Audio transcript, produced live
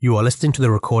You are listening to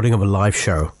the recording of a live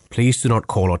show. Please do not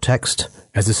call or text,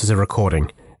 as this is a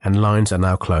recording, and lines are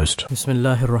now closed.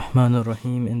 Bismillahir Rahmanir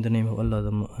Rahim. In the name of Allah,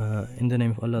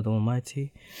 the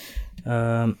Almighty.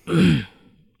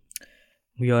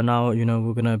 We are now,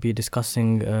 we're gonna be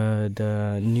discussing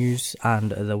the news and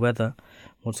the weather,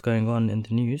 what's going on in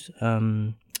the news,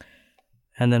 and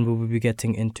then we will be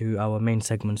getting into our main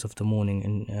segments of the morning,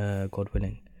 in God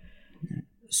willing.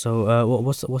 So,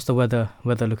 what's the weather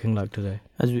looking like today?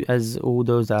 As all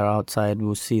those that are outside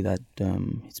will see that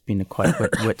it's been a quite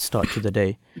wet start to the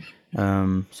day.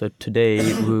 So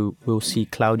today we'll see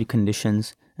cloudy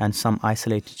conditions and some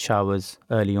isolated showers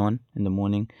early on in the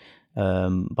morning,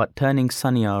 but turning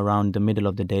sunnier around the middle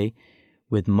of the day,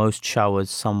 with most showers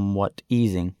somewhat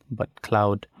easing, but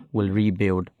cloud will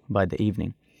rebuild by the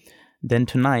evening. Then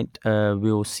tonight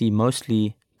we'll see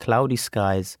mostly cloudy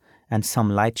skies and some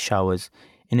light showers.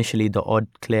 Initially, the odd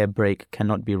clear break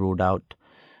cannot be ruled out.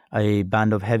 A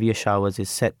band of heavier showers is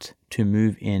set to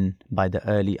move in by the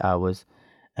early hours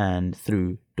and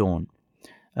through dawn.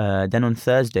 Then on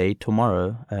Thursday,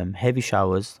 tomorrow, heavy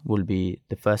showers will be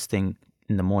the first thing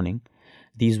in the morning.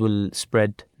 These will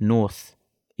spread north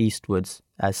eastwards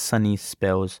as sunny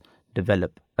spells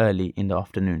develop early in the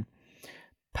afternoon.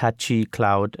 Patchy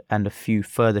cloud and a few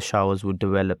further showers will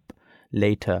develop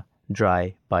later,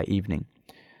 dry by evening.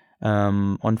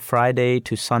 On Friday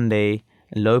to Sunday,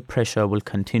 low pressure will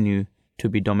continue to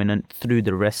be dominant through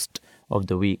the rest of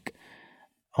the week.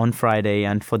 On Friday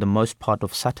and for the most part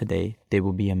of Saturday, there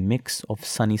will be a mix of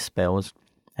sunny spells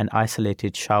and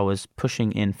isolated showers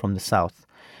pushing in from the south.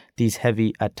 These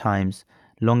heavy at times,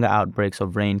 longer outbreaks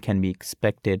of rain can be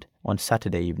expected on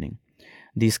Saturday evening.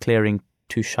 These clearing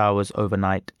to showers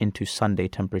overnight into Sunday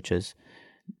temperatures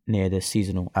near the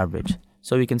seasonal average.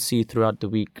 So we can see throughout the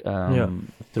week,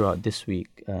 throughout this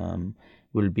week,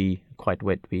 will be quite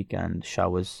wet week and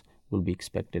showers will be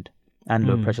expected. And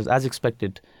low pressures as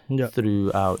expected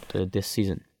throughout this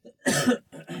season.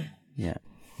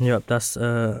 That's that's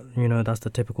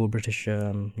the typical British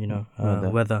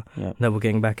weather that we're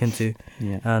getting back into,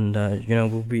 and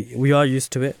we are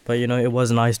used to it, but it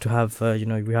was nice to have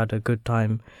we had a good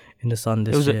time in the sun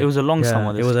this year. It was a long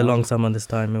summer. It was a long summer this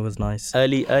time. It was nice.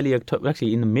 Early October,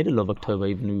 actually in the middle of October,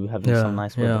 even we were having some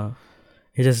nice weather.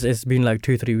 It's been like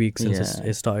 2-3 weeks since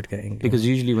it started getting. Because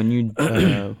usually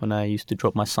when I used to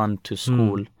drop my son to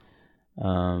school,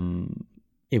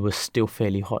 it was still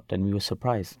fairly hot, and we were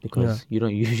surprised because you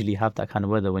don't usually have that kind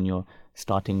of weather when you're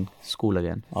starting school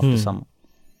again after summer.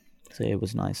 So it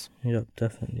was nice. Yeah,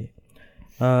 definitely.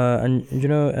 And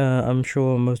I'm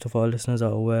sure most of our listeners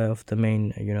are aware of the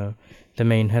main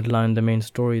headline, the main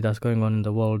story that's going on in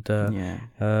the world,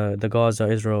 the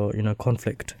Gaza-Israel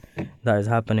conflict that is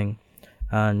happening,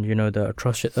 and the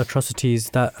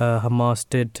atrocities that Hamas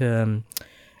did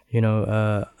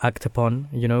act upon.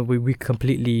 We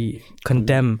completely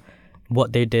condemn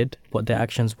what they did, what their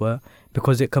actions were,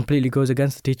 because it completely goes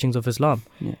against the teachings of Islam,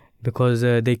 because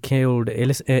they killed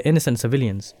innocent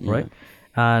civilians, right?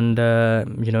 And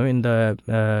in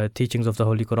the teachings of the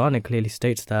Holy Quran, it clearly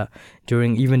states that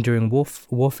even during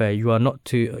warfare, you are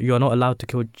not allowed to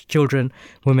kill children,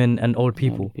 women, and old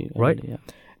people, right?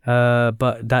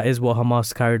 But that is what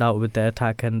Hamas carried out with their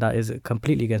attack, and that is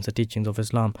completely against the teachings of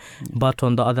Islam. But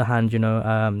on the other hand,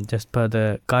 just per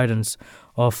the guidance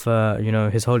of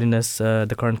His Holiness,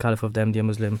 the current Caliph of the Ahmadiyya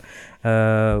Muslim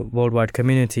worldwide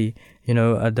community,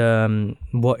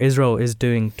 what Israel is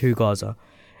doing to Gaza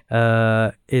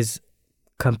is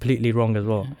completely wrong as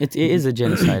well. It is a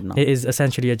genocide now. It is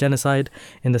essentially a genocide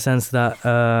in the sense that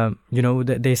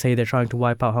they say they're trying to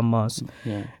wipe out Hamas,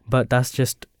 but that's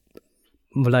just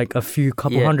like a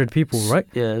couple hundred people, right?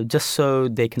 Yeah, just so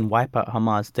they can wipe out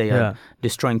Hamas, they are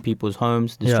destroying people's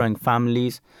homes, destroying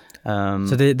families.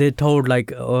 So they told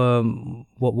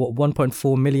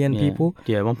 1.4 million people.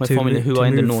 1.4 million who are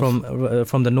in the north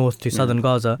from the north to southern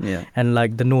Gaza, and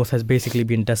the north has basically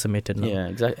been decimated now. Yeah,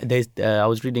 exactly. I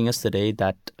was reading yesterday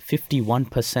that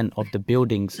 51% of the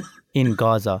buildings in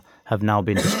Gaza have now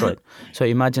been destroyed. So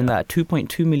imagine that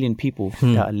 2.2 million people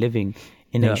that are living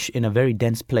in a very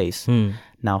dense place.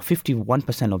 Now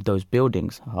 51% of those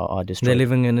buildings are destroyed. They're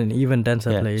living in an even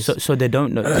denser place. So they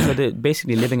don't know. So they're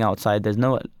basically living outside. There's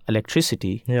no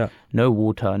electricity, no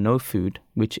water, no food,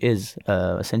 which is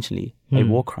essentially a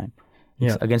war crime.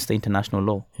 It's against the international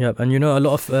law. Yeah, and a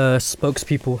lot of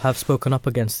spokespeople have spoken up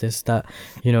against this, that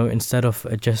instead of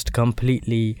just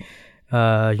completely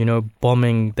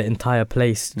bombing the entire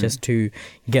place just to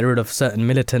get rid of certain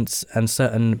militants and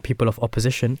certain people of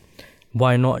opposition,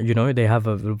 why not, they have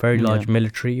a very large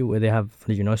military, where they have,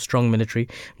 strong military.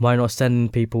 Why not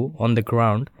send people on the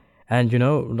ground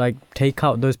and like take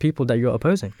out those people that you're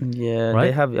opposing. Yeah, Right?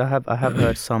 they have. I have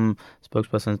heard some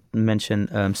spokespersons mention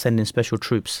sending special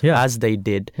troops, Yeah. as they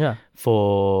did Yeah,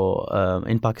 for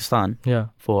in Pakistan yeah,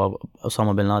 for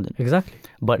Osama bin Laden. exactly,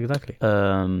 But exactly.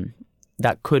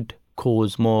 that could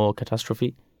cause more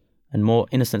catastrophe, and more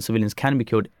innocent civilians can be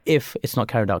killed if it's not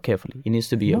carried out carefully. It needs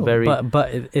to be a No, very. but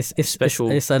it's special-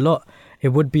 It's a lot. It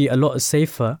would be a lot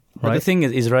safer, But the right? thing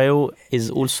is, Israel is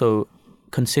also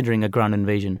considering a ground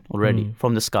invasion already Mm.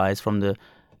 from the skies, from the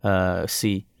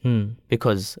sea, Hmm.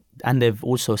 and they've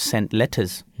also sent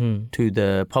letters Hmm. to the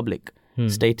public Hmm.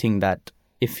 stating that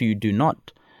if you do not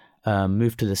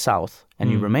move to the south and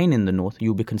you Mm. remain in the north,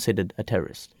 you'll be considered a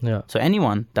terrorist. Yeah. So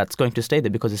anyone that's going to stay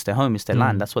there because it's their home, it's their Mm.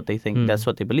 land, that's what they think, Mm. that's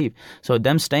what they believe. So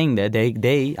them staying there,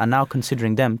 they are now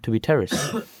considering them to be terrorists,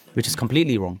 which is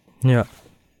completely wrong. Yeah.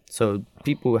 So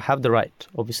people have the right,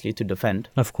 obviously, to defend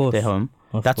Of course. their home.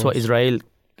 Of That's what course. Israel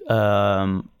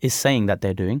is saying that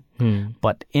they're doing. Hmm.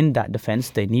 But in that defense,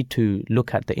 they need to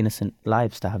look at the innocent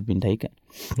lives that have been taken,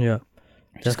 Yeah.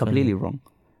 which is completely wrong.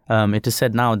 It is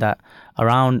said now that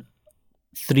around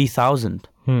 3,000,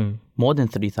 Hmm. more than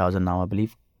 3,000 now, I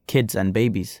believe, kids and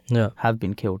babies Yeah. have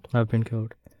been killed, I've been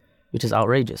killed. which is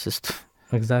outrageous.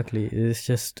 Exactly. It's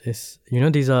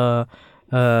these are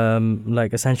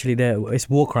like essentially it's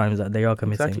war crimes that they are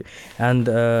committing. Exactly. And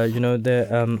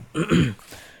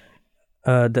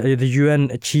the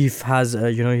UN chief has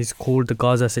he's called the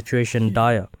Gaza situation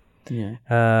dire Yeah.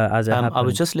 as it happened. I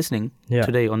was just listening Yeah.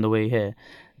 today on the way here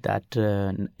that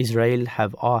Israel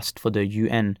have asked for the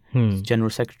UN Hmm. General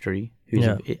Secretary, who's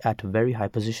Yeah. at a very high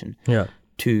position, Yeah.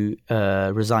 to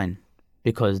resign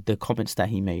because the comments that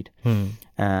he made. Hmm.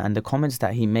 And the comments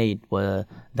that he made were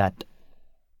that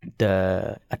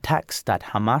the attacks that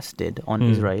Hamas did on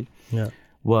Mm. Israel Yeah.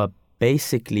 were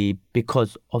basically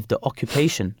because of the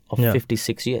occupation of Yeah.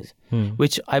 56 years, Hmm.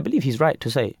 which I believe he's right to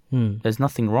say. Hmm. There's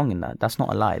nothing wrong in that. That's not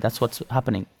a lie. That's what's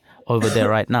happening over there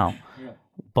right now.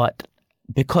 But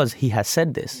because he has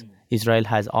said this, Israel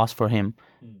has asked for him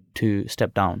to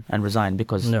step down and resign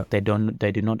because Yeah. they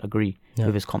do not agree Yeah.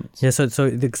 with his comments. Yeah, so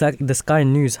the Sky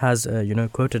News has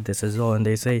quoted this as well, and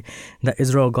they say that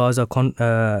Israel Gaza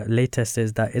latest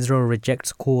is that Israel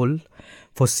rejects call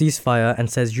for ceasefire and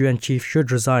says UN chief should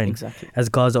resign. Exactly. As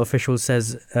Gaza officials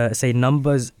say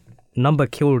number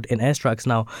killed in airstrikes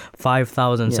now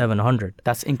 5,700.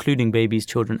 That's including babies,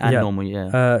 children, and Yeah. normal.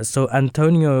 Yeah. So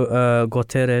Antonio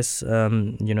Guterres,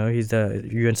 he's the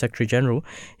UN Secretary General.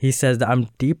 He says that I'm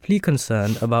deeply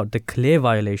concerned about the clear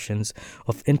violations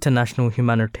of international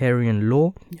humanitarian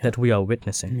law that we are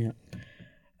witnessing. Yeah.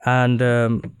 And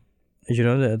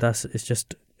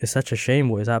it's such a shame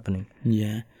what is happening.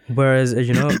 Yeah. Whereas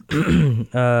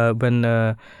when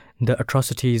the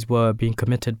atrocities were being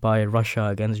committed by Russia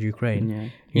against Ukraine, Yeah.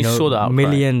 you know, saw the outcry.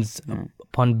 millions Yeah.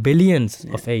 upon billions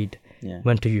of aid Yeah.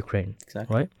 went to Ukraine.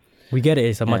 Exactly. Right? We get it.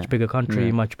 It's a much Yeah. bigger country,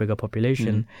 Yeah. much bigger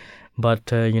population.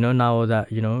 But now that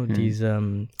these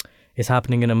it's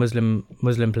happening in a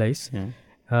Muslim place. Yeah.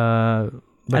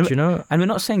 But And we're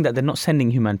not saying that they're not sending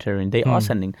humanitarian. They are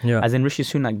sending. Yeah. As in Rishi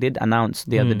Sunak did announce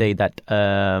the other day that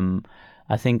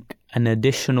I think an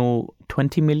additional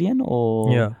 20 million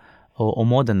or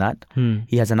more than that,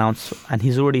 he has announced, and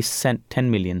he's already sent 10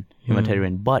 million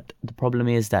humanitarian. But the problem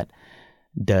is that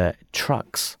the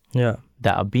trucks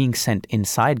that are being sent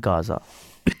inside Gaza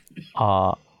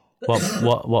are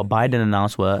what Biden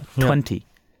announced were 20.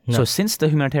 So since the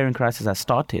humanitarian crisis has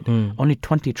started, only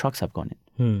 20 trucks have gone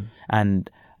in. And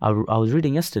I was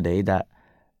reading yesterday that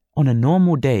on a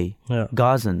normal day,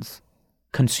 Gazans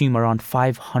consume around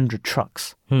 500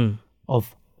 trucks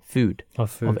of food,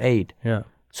 of aid. Yeah.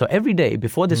 So every day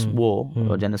before this war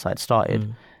or genocide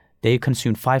started, they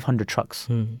consumed 500 trucks.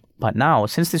 But now,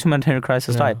 since this humanitarian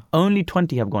crisis started, only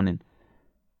 20 have gone in.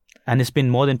 And it's been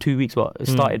more than 2 weeks. It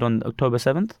started on October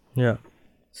 7th. Yeah.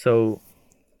 So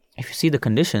if you see the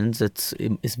conditions, it's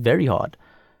very hard.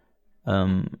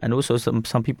 And also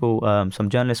some people, some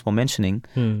journalists were mentioning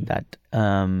that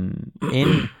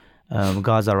in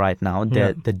Gaza right now,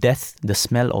 the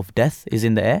smell of death is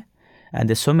in the air, and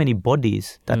there's so many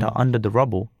bodies that are under the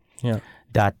rubble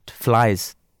that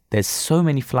flies. There's so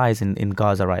many flies in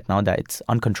Gaza right now that it's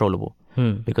uncontrollable.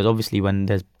 Because obviously when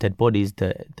there's dead bodies,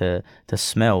 the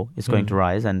smell is going to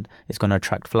rise and it's going to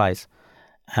attract flies.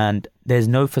 And there's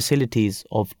no facilities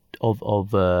of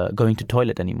going to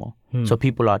toilet anymore. So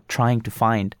people are trying to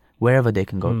find wherever they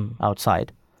can go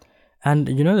outside. And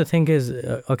the thing is,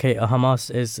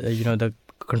 Hamas is the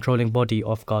controlling body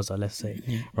of Gaza, let's say,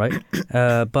 right?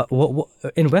 But what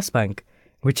in West Bank,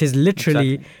 which is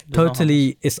literally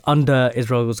Exactly. is under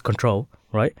Israel's control,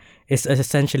 right? It's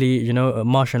essentially, you know,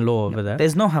 martial law over there.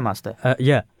 There's no Hamas there.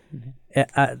 Yeah.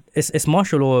 It's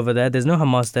martial law over there. There's no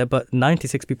Hamas there, but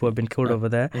 96 people have been killed over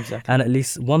there. Exactly. And at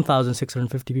least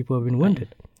 1,650 people have been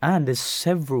wounded. And there's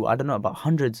several, I don't know, about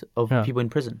hundreds of people in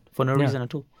prison for no reason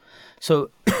at all. So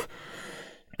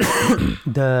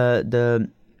the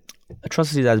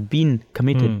atrocity that's been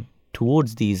committed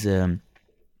towards these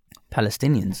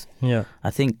Palestinians,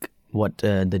 I think what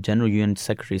the General UN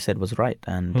Secretary said was right.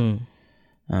 And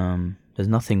there's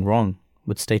nothing wrong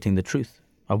with stating the truth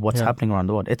of what's happening around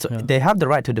the world. They have the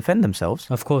right to defend themselves.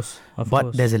 Of course.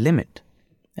 But there's a limit.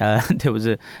 There was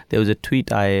a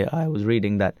tweet I was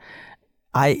reading that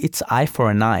it's eye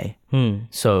for an eye.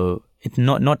 So it's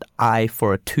not eye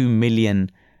for a 2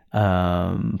 million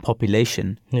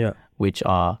population, which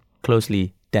are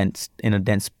closely dense in a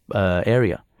dense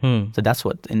area. So that's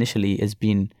what initially has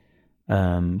been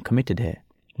committed here.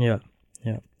 Yeah.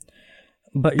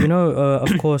 But you know,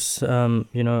 of course,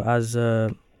 you know,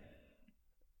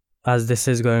 as this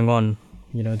is going on,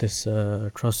 you know, this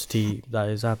atrocity that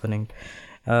is happening,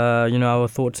 you know, our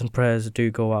thoughts and prayers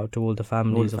do go out to all the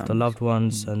families of the loved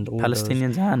ones and all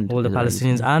Palestinians all the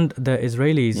Palestinians and the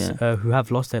Israelis who have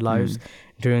lost their lives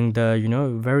during the, you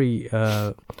know, very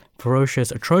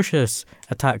ferocious, atrocious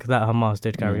attack that Hamas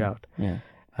did carry out.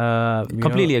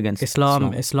 Completely against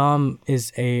Islam. Islam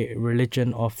is a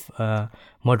religion of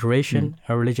moderation,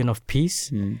 a religion of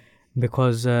peace,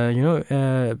 because you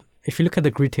know, if you look at the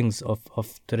greetings of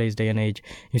today's day and age,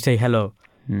 you say hello,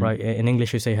 right? In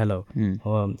English, you say hello.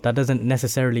 That doesn't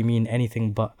necessarily mean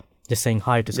anything but just saying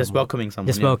hi to someone. Just welcoming someone.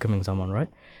 Just welcoming someone, right?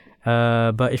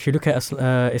 But if you look at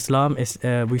Islam,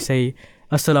 we say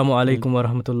Assalamu alaikum wa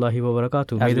rahmatullahi wa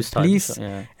barakatuh. May the peace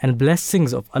and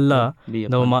blessings of Allah, the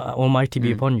Almighty,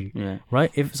 be upon you.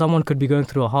 Right? If someone could be going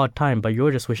through a hard time, but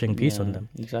you're just wishing peace on them.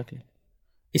 Exactly.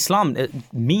 Islam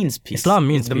means peace. Islam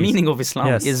means the peace. Meaning of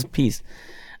Islam is peace.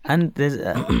 And there's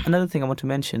another thing I want to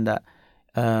mention that,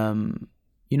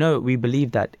 you know, we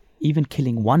believe that even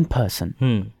killing one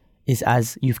person is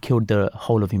as you've killed the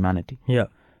whole of humanity. Yeah.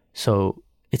 So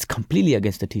it's completely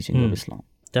against the teaching of Islam.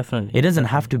 Definitely. It doesn't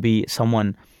have to be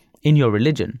someone in your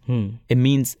religion. It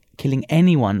means killing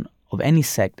anyone of any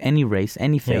sect, any race,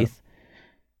 any faith.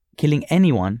 Killing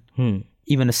anyone,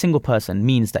 even a single person,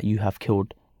 means that you have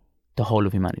killed the whole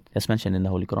of humanity. That's mentioned in the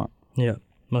Holy Quran. Yeah.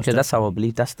 Because that's our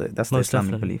belief. That's the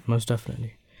Islamic belief. Most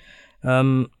definitely.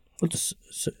 Also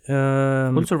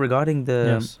regarding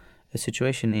the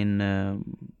situation in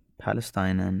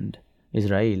Palestine and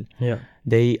Israel,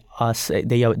 they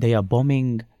are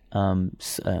bombing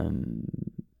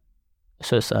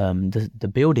the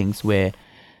buildings where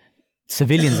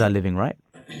civilians are living, right?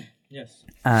 Yes.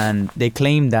 And they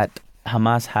claim that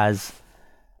Hamas has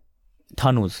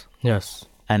tunnels. Yes.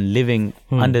 And living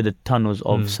under the tunnels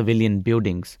of civilian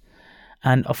buildings.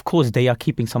 And of course, they are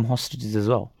keeping some hostages as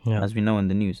well, as we know in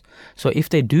the news. So if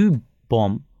they do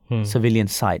bomb civilian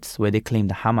sites where they claim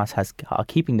the Hamas are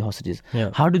keeping the hostages,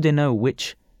 how do they know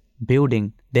which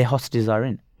building their hostages are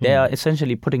in? They are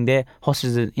essentially putting their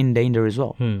hostages in danger as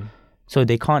well. So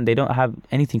they don't have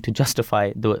anything to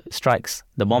justify the strikes,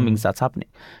 the bombings that's happening.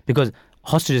 Because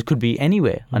hostages could be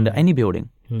anywhere, under any building.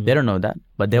 They don't know that,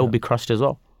 but they will be crushed as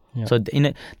well. So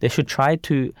they should try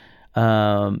to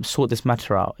sort this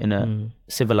matter out in a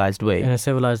civilized way. In a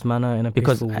civilized manner, in a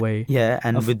peaceful way. Yeah,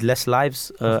 and with less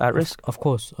lives at risk. Of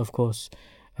course.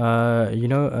 You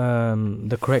know,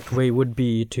 the correct way would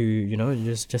be to, you know,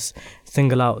 just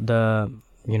single out the,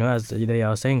 you know, as they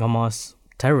are saying, Hamas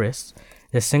terrorists.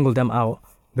 Just single them out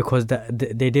because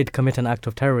they did commit an act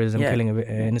of terrorism, killing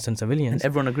innocent civilians. And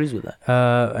everyone agrees with that.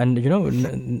 And, you know,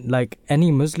 like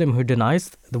any Muslim who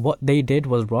denies what they did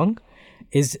was wrong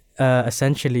is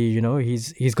essentially, you know,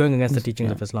 he's going against the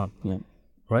teachings of Islam.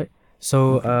 Right?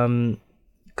 So,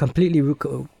 completely,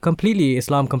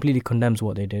 Islam completely condemns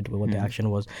what they did, what the action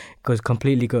was, because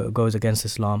completely goes against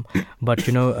Islam. But,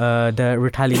 you know, the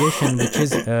retaliation which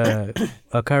is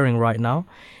occurring right now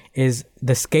is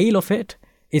the scale of it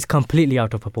is completely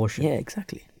out of proportion. Yeah,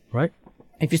 exactly. Right?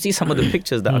 If you see some of the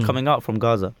pictures that are coming out from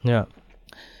Gaza,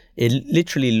 it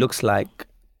literally looks like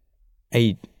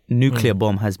a nuclear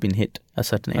bomb has been hit a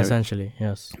certain area. Essentially,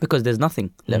 yes. Because there's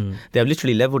nothing left. They have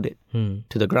literally leveled it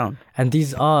to the ground. And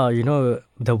these are, you know,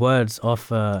 the words of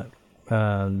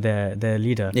their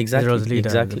leader, Israel's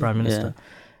leader, the Prime Minister.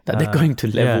 That they're going to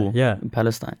level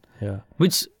Palestine.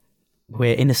 Which,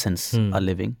 where innocents are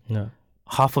living.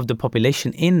 Half of the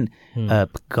population in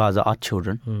Gaza are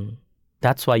children.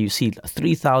 That's why you see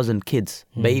 3,000 kids,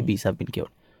 babies have been killed.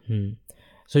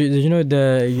 So you know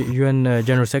the UN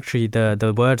General Secretary,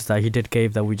 the words that he did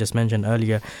give that we just mentioned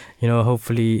earlier, you know,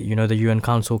 hopefully, you know, the UN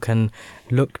Council can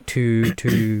look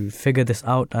to figure this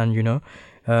out and, you know,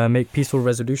 make peaceful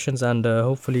resolutions, and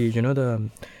hopefully, you know,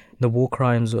 the war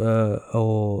crimes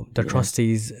or the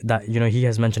atrocities that, you know, he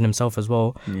has mentioned himself as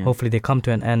well, hopefully they come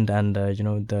to an end, and you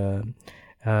know, the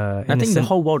I think the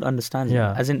whole world understands it.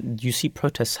 As in, you see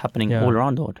protests happening all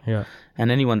around the world,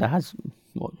 and anyone that has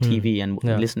TV and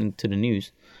listening to the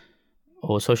news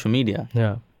or social media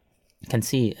can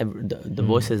see the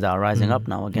voices that are rising up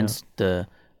now against the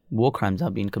war crimes that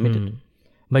are being committed.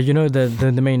 But you know,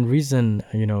 the main reason,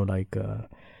 you know, like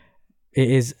it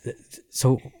is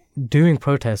so doing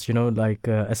protests, you know, like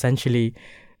essentially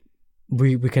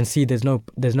we can see there's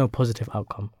no positive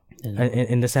outcome.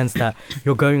 In the sense that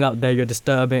you're going out there, you're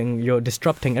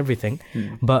disrupting everything,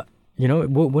 but you know,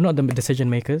 we're not the decision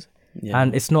makers,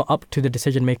 and it's not up to the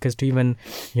decision makers to even,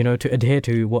 you know, to adhere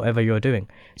to whatever you're doing.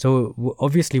 So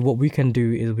obviously what we can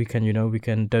do is we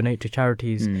can donate to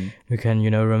charities, we can, you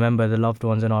know, remember the loved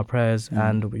ones in our prayers,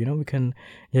 and you know, we can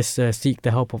just seek the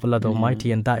help of Allah the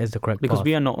Almighty, and that is the correct because path.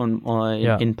 We are not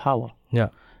in power.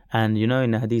 And you know,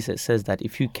 in the hadith it says that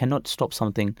if you cannot stop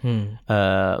something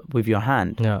with your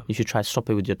hand, you should try to stop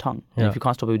it with your tongue. And if you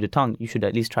can't stop it with your tongue, you should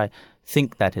at least try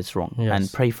think that it's wrong and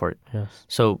pray for it.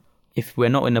 So if we're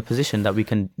not in a position that we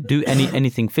can do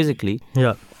anything physically,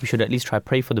 we should at least try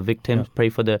pray for the victims, pray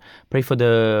for the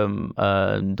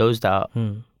those that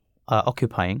are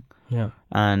occupying,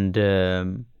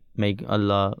 and make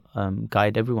Allah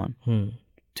guide everyone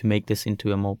to make this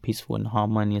into a more peaceful and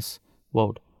harmonious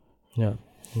world.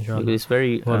 Because it's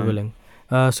very God willing.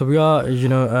 So we are, you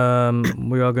know,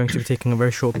 we are going to be taking a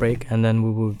very short break, and then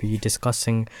we will be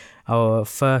discussing our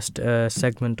first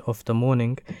segment of the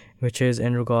morning, which is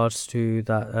in regards to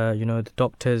that, you know, the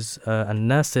doctors and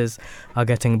nurses are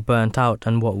getting burnt out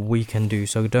and what we can do.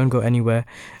 So don't go anywhere,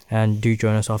 and do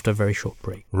join us after a very short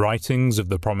break. Writings of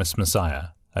the Promised Messiah,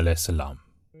 alayhi salam.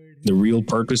 The real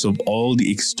purpose of all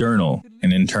the external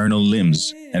and internal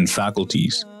limbs and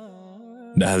faculties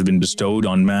that have been bestowed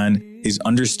on man is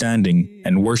understanding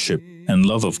and worship and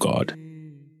love of God.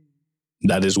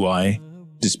 That is why,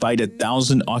 despite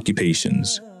 1,000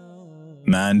 occupations,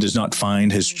 man does not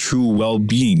find his true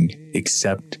well-being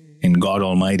except in God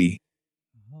Almighty.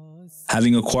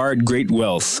 Having acquired great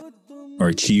wealth, or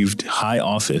achieved high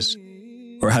office,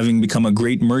 or having become a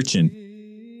great merchant,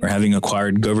 or having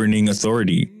acquired governing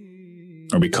authority,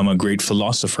 or become a great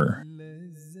philosopher,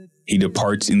 he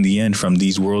departs in the end from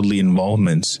these worldly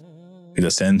involvements with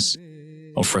a sense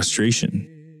of frustration.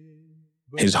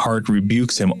 His heart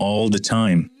rebukes him all the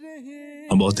time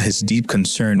about his deep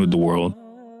concern with the world,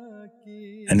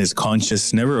 and his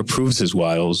conscience never approves his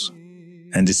wiles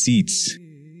and deceits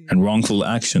and wrongful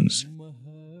actions.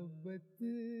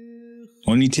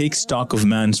 When we take stock of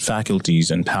man's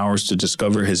faculties and powers to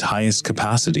discover his highest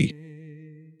capacity,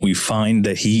 we find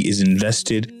that he is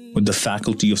invested with the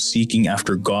faculty of seeking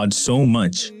after God so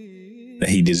much that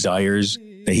he desires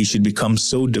that he should become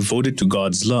so devoted to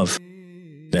God's love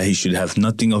that he should have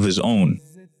nothing of his own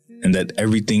and that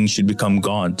everything should become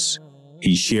God's.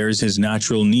 He shares his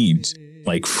natural needs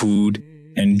like food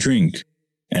and drink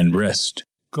and rest.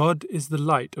 God is the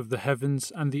light of the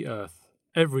heavens and the earth,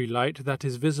 every light that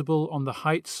is visible on the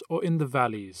heights or in the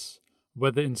valleys,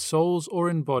 whether in souls or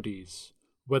in bodies,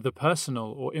 whether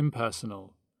personal or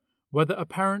impersonal, whether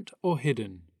apparent or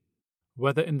hidden,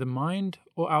 whether in the mind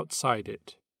or outside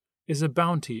it, is a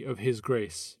bounty of His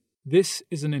grace. This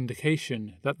is an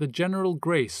indication that the general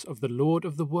grace of the Lord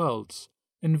of the worlds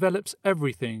envelops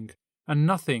everything, and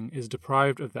nothing is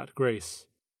deprived of that grace.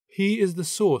 He is the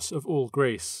source of all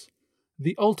grace,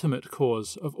 the ultimate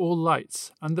cause of all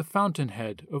lights and the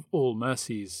fountainhead of all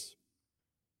mercies.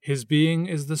 His being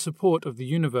is the support of the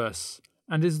universe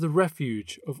and is the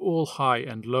refuge of all high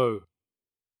and low.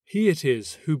 He it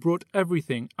is who brought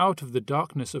everything out of the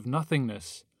darkness of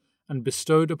nothingness and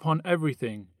bestowed upon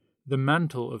everything the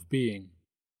mantle of being.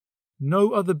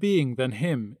 No other being than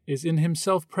Him is in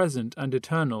Himself present and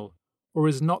eternal, or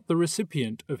is not the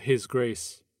recipient of His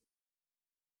grace.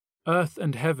 Earth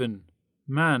and heaven,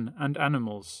 man and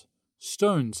animals,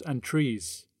 stones and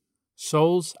trees,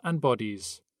 souls and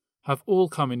bodies, have all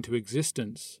come into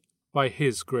existence by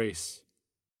His grace.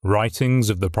 Writings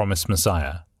of the Promised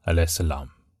Messiah, alayhi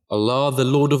salam. Allah, the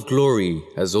Lord of Glory,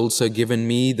 has also given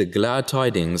me the glad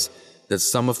tidings that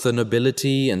some of the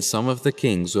nobility and some of the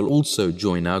kings will also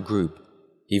join our group.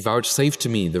 He vouchsafed to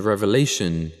me the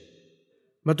revelation.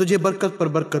 मैं तुझे बरकत पर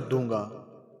बरकत दूंगा,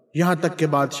 यहाँ तक के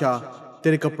बादशाह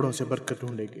तेरे कपड़ों से बरकत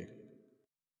ढूंढेंगे.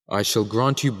 I shall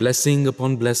grant you blessing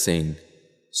upon blessing,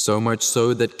 so much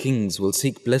so that kings will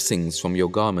seek blessings from your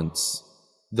garments.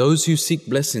 Those who seek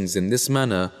blessings in this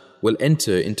manner will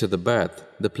enter into the Bai'at,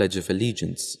 the Pledge of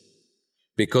Allegiance.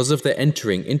 Because of their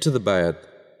entering into the Bai'at,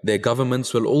 their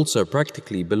governments will also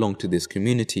practically belong to this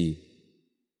community.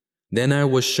 Then I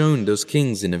was shown those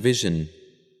kings in a vision.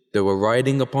 They were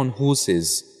riding upon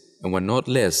horses and were not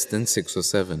less than 6 or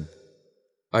 7.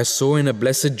 I saw in a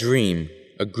blessed dream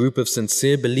a group of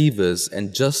sincere believers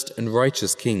and just and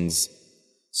righteous kings,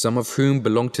 some of whom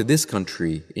belong to this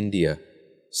country, India,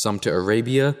 some to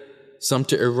Arabia, some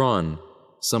to Iran,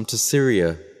 some to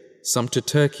Syria, some to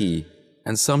Turkey,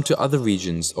 and some to other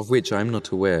regions of which I am not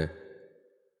aware.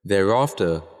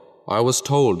 Thereafter, I was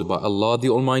told by Allah the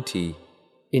Almighty,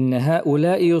 إن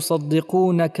هؤلاء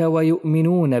يصدقونك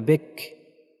ويؤمنون بك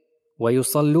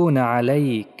ويصلون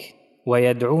عليك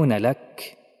ويدعون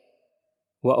لك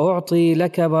وأعطي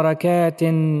لك بركات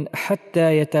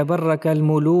حتى يتبرك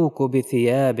الملوك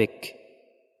بثيابك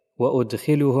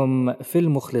وأدخلهم في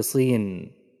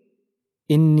المخلصين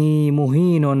إني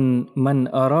مهين من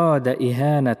أراد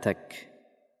إهانتك.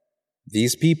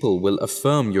 These people will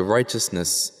affirm your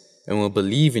righteousness and will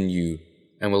believe in you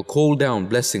and will call down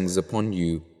blessings upon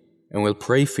you and will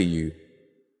pray for you.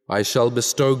 I shall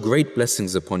bestow great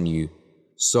blessings upon you,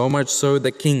 so much so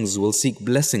that kings will seek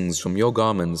blessings from your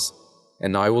garments,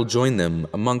 and I will join them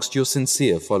amongst your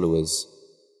sincere followers.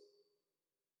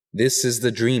 This is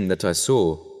the dream that I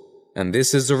saw, and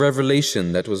this is the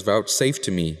revelation that was vouchsafed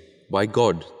to me by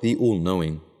God, the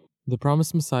All-Knowing. The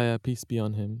promised Messiah, peace be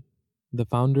on him, the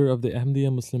founder of the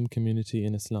Ahmadiyya Muslim community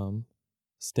in Islam,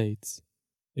 states,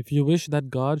 "If you wish that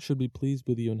God should be pleased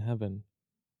with you in heaven,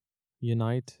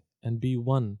 unite and be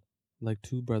one like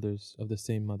two brothers of the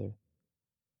same mother.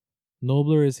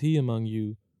 Nobler is he among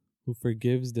you who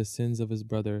forgives the sins of his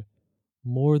brother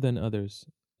more than others,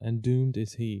 and doomed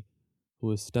is he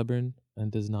who is stubborn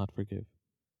and does not forgive.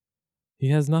 He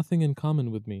has nothing in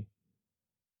common with me.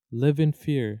 Live in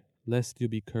fear lest you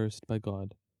be cursed by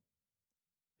God.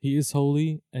 He is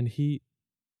holy, and he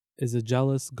is a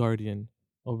jealous guardian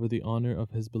over the honor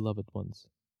of his beloved ones.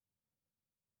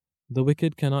 The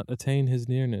wicked cannot attain his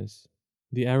nearness,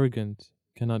 the arrogant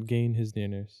cannot gain his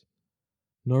nearness,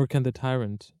 nor can the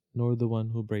tyrant, nor the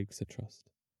one who breaks a trust.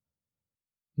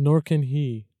 Nor can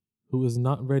he who is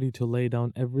not ready to lay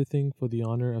down everything for the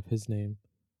honor of his name,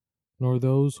 nor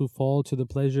those who fall to the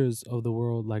pleasures of the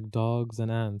world like dogs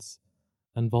and ants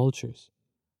and vultures,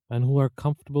 and who are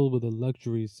comfortable with the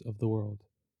luxuries of the world.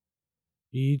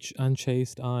 Each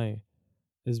unchaste eye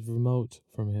is remote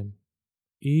from him.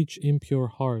 Each impure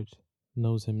heart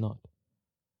knows him not.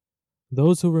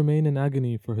 Those who remain in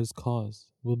agony for his cause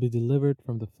will be delivered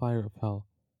from the fire of hell.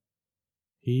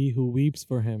 He who weeps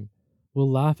for him will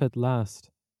laugh at last,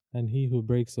 and he who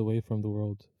breaks away from the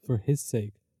world for his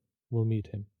sake will meet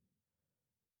him.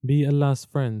 Be Allah's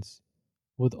friends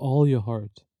with all your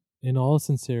heart, in all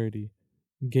sincerity,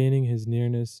 gaining his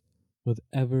nearness with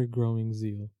ever-growing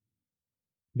zeal.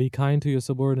 Be kind to your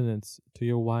subordinates, to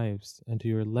your wives, and to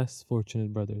your less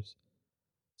fortunate brothers,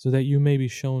 so that you may be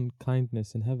shown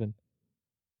kindness in heaven.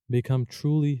 Become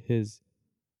truly his,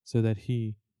 so that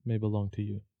he may belong to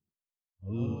you.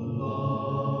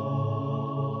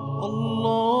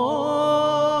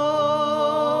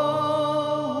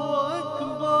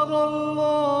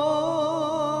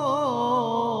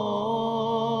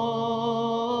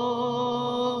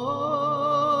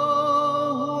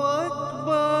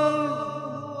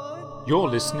 You're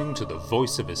listening to the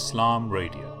Voice of Islam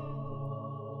Radio,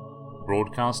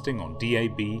 broadcasting on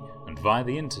DAB and via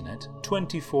the internet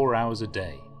 24 hours a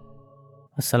day.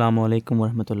 Assalamu alaikum wa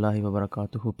rahmatullahi wa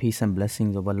barakatuhu. Peace and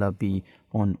blessings of Allah be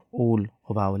on all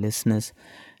of our listeners.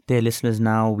 Dear listeners,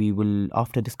 now we will,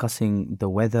 after discussing the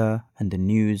weather and the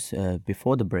news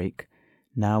before the break,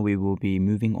 now we will be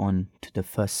moving on to the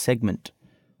first segment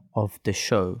of the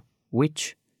show,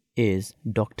 which is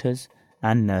doctors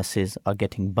and nurses are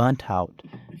getting burnt out,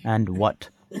 and what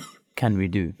can we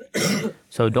do?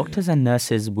 So doctors and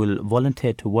nurses will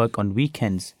volunteer to work on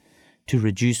weekends to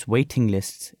reduce waiting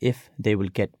lists if they will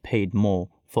get paid more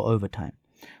for overtime.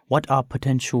 What are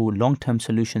potential long-term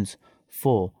solutions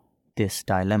for this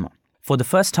dilemma? For the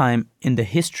first time in the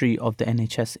history of the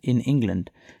NHS in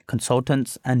England,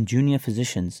 consultants and junior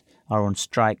physicians are on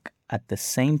strike at the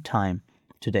same time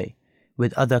today,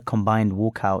 with other combined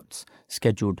walkouts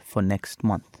scheduled for next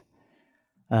month.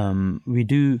 We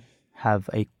do have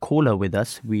a caller with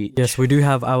us. Yes, we do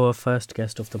have our first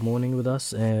guest of the morning with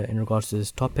us in regards to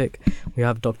this topic. We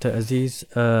have Dr. Aziz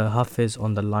Hafiz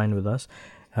on the line with us,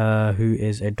 who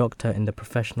is a doctor in the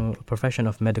profession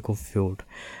of medical field.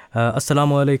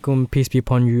 Assalamu alaikum, peace be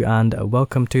upon you, and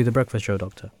welcome to the Breakfast Show,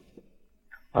 Doctor.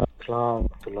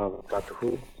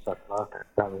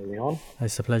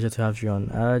 It's a pleasure to have you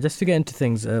on. Just to get into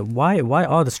things, why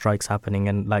are the strikes happening,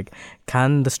 and like,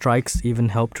 can the strikes even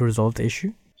help to resolve the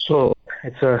issue? So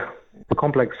it's a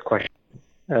complex question.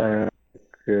 The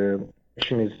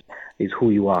question is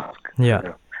who you ask.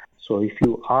 Yeah. So if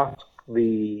you ask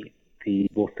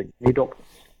both the Guinea doctors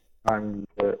and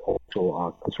also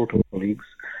our consultant colleagues,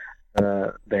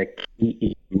 their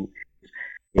key issue is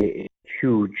a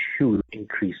huge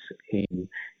increase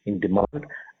in demand,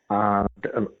 and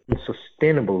an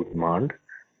unsustainable demand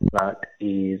that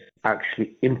is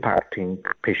actually impacting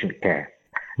patient care.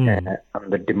 And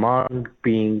the demand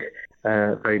being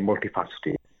very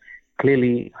multifaceted.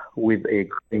 Clearly, with a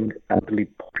growing elderly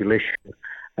population,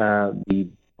 the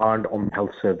demand on the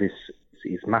health service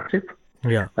is massive.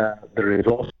 Yeah. The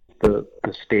resources the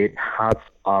state has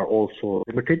are also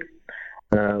limited.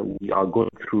 We are going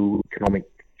through economic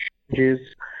changes.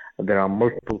 There are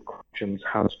multiple questions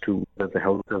as to whether the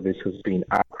health service has been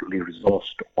adequately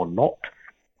resourced or not.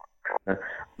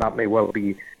 That may well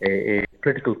be a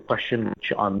critical question,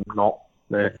 which I'm not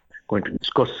going to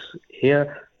discuss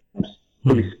here.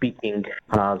 Fully speaking,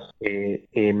 as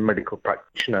a medical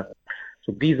practitioner.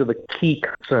 So these are the key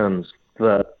concerns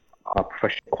that our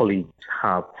professional colleagues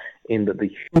have, in that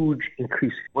the huge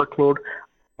increase in workload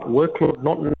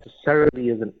not necessarily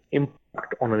as an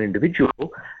impact on an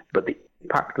individual, but the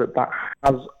impact that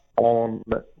has on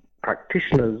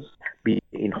practitioners, be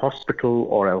it in hospital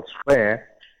or elsewhere,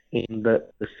 in the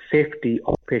safety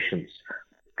of patients.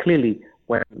 Clearly,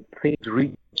 when things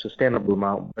reach a sustainable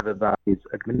amount, whether that is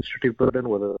administrative burden,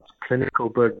 whether that's clinical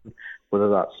burden, whether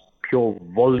that's pure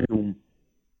volume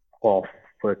of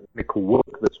clinical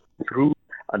work that's through,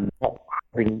 and not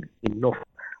having enough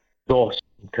resource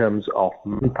in terms of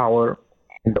manpower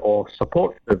and or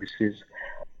support services,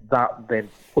 that then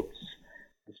puts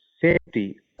the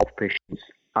safety of patients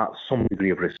at some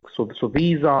degree of risk. So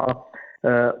these are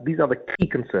the key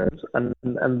concerns,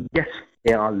 and yes,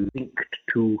 they are linked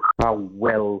to how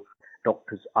well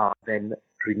doctors are then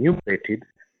remunerated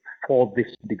for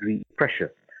this degree of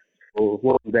pressure. So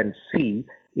what we then see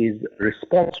is a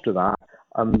response to that,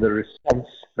 and the response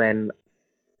then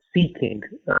seeking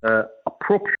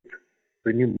appropriate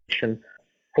remuneration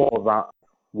for that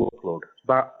workload.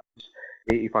 That is,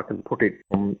 if I can put it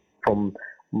from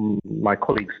my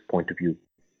colleague's point of view.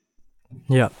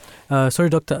 Yeah. Sorry,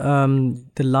 doctor.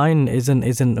 The line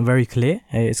isn't very clear.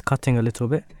 It's cutting a little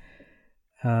bit.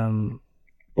 Can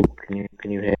you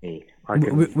hear me?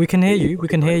 We can hear you. We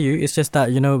can hear you. It's just that,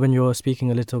 when you're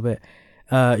speaking a little bit,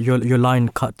 your line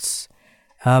cuts.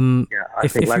 I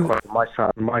think likewise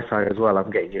on my side as well. I'm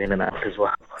getting you in and out as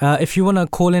well. If you want to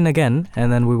call in again,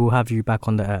 and then we will have you back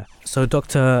on the air. So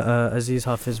Dr. Aziz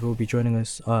Hafiz will be joining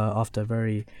us after a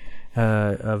very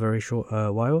short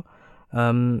while.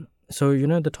 So,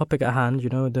 the topic at hand,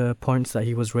 the points that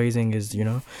he was raising is,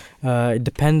 it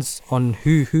depends on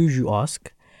who you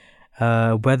ask,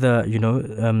 whether,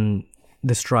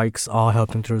 the strikes are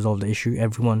helping to resolve the issue.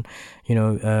 Everyone,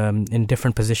 in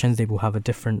different positions, they will have a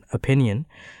different opinion.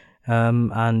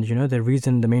 And,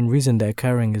 the main reason they're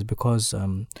occurring is because,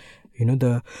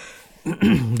 the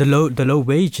low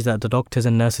wage that the doctors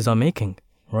and nurses are making,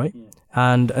 right? Yeah.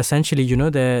 And essentially,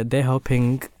 they're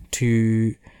helping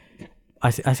to... I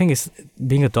think it's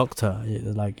being a doctor.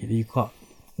 Like, you can't.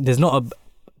 There's not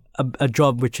a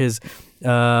job which is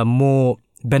more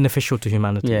beneficial to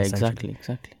humanity. Yeah, exactly.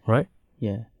 Right.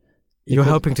 Yeah. You're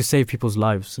helping to save people's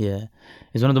lives. Yeah,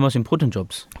 it's one of the most important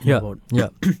jobs. Yeah,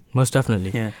 most definitely.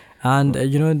 Yeah. And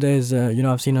there's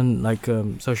I've seen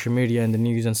on social media and the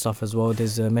news and stuff as well.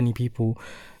 There's many people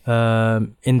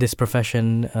in this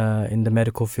profession, in the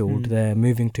medical field, they're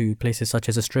moving to places such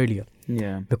as Australia.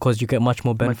 Yeah. Because you get much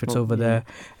more benefits over there,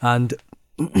 and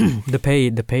the pay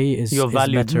is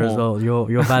better as well.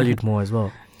 You're valued more as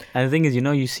well. And the thing is,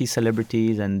 you see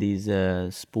celebrities and these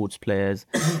sports players,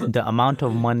 the amount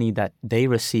of money that they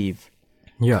receive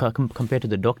compared to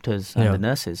the doctors and the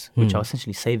nurses, which are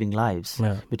essentially saving lives,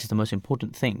 which is the most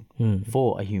important thing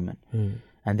for a human.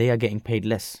 And they are getting paid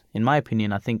less. In my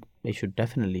opinion, I think they should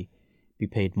definitely be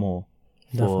paid more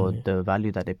for the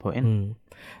value that they put in.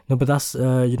 No, but that's,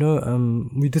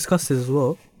 we discussed this as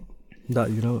well, that,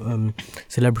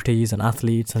 celebrities and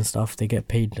athletes and stuff, they get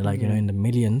paid in the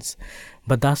millions.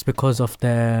 But that's because of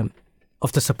the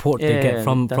support they get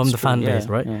from the fan base,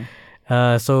 right?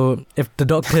 Yeah. So if the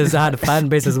doctors had a fan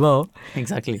base as well,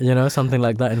 exactly, something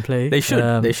like that in play, they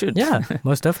should. Yeah,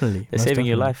 most definitely. They're saving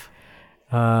your life.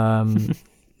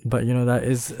 But that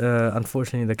is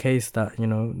unfortunately the case, that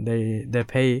their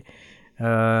pay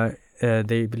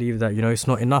they believe that it's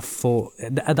not enough for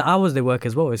the hours they work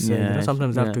as well. It's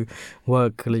sometimes they have to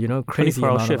work crazy 24-hour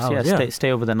amount shifts. of hours.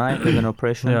 Stay over the night with an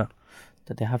operation Yeah.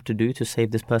 that they have to do to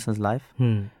save this person's life.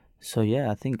 So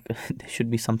I think there should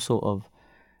be some sort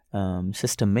of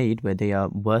system made where they are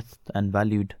worth and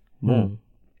valued more.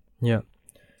 Yeah.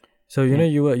 So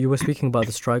you were speaking about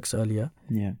the strikes earlier.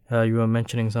 Yeah. You were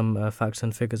mentioning some facts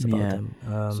and figures about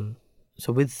them.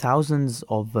 So with thousands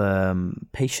of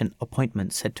patient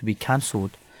appointments said to be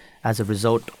cancelled as a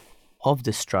result of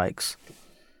the strikes,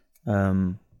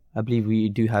 I believe we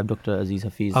do have Dr. Aziz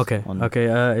Hafiz. Okay.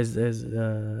 Is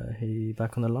he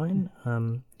back on the line?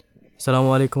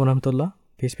 Assalamu alaikum wa rahmatullah.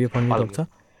 Peace be upon you, Doctor.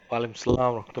 Walaikum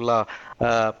salam wa rahmatullah.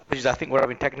 I think we're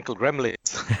having technical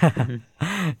gremlins.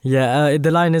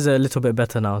 The line is a little bit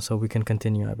better now, so we can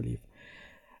continue, I believe.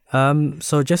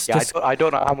 So just I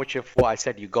don't know how much of what I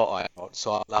said you got,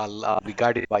 so I'll be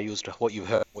guided by you as to what you've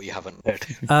heard, what you haven't heard.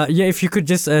 If you could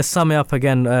just sum it up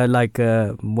again,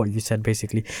 what you said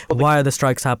basically. Why are the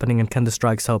strikes happening, and can the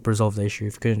strikes help resolve the issue?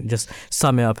 If you could just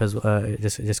sum it up as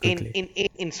just quickly.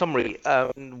 In summary,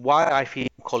 why I feel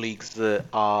colleagues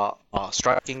are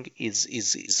striking is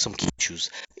some key issues.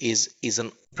 Is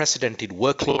an unprecedented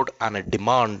workload and a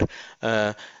demand.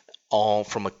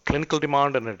 From a clinical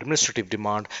demand and an administrative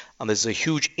demand, and there's a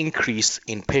huge increase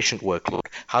in patient workload.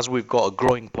 As we've got a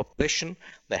growing population,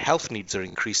 the health needs are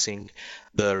increasing,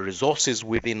 the resources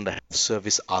within the health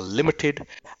service are limited,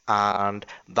 and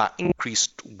that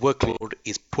increased workload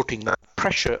is putting that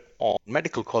pressure on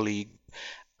medical colleagues,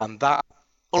 and that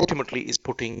ultimately is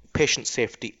putting patient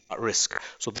safety at risk.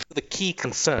 So these are the key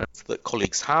concerns that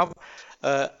colleagues have.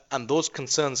 And those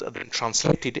concerns are then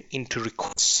translated into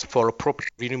requests for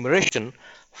appropriate remuneration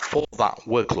for that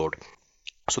workload.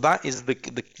 So that is the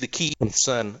key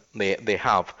concern they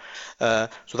have.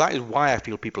 So that is why I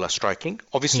feel people are striking.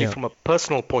 Obviously, from a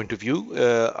personal point of view,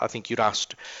 I think you'd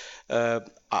asked.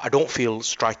 I don't feel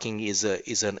striking is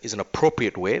an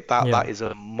appropriate way. That is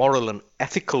a moral and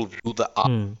ethical view that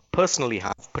I personally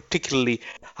have, particularly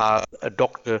as a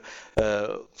doctor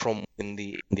from in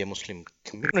the India Muslim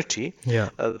community.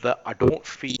 That I don't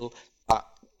feel that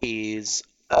is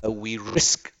we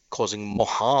risk causing more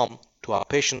harm to our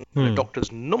patients. The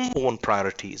doctor's number one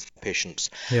priority is the patients.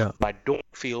 I don't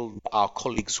feel our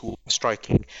colleagues who are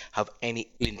striking have any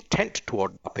intent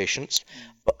toward our patients,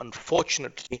 but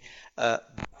unfortunately there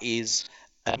is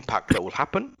an impact that will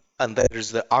happen, and there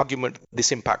is the argument that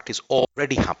this impact is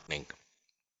already happening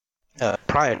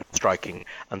prior to striking,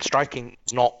 and striking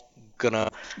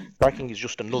is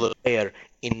just another layer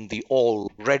in the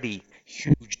already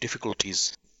huge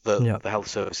difficulties that the health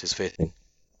service is facing.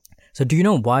 So do you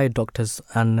know why doctors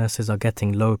and nurses are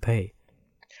getting low pay?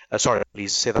 Sorry,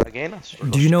 please say that again.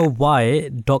 Do you know why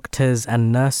doctors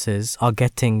and nurses are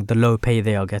getting the low pay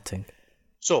they are getting?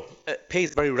 So, pay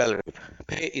is very relative.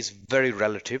 Pay is very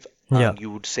relative. And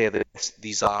you would say that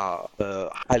these are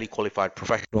highly qualified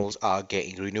professionals are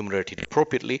getting remunerated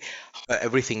appropriately.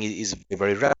 Everything is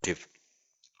very relative.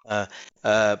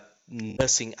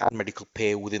 Nursing and medical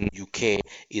pay within the UK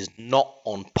is not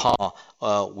on par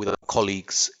with our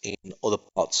colleagues in other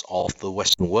parts of the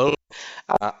Western world.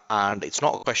 And it's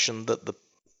not a question that the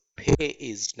pay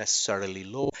is necessarily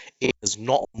low. It has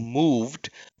not moved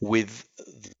with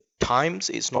the times,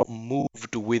 it's not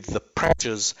moved with the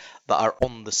pressures that are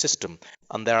on the system.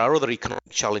 And there are other economic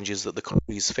challenges that the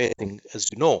country is facing, as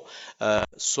you know.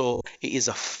 So it is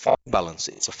a fine balance.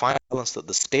 It's a fine balance that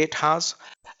the state has.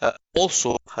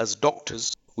 Also, as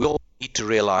doctors, we all need to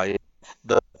realize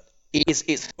that it's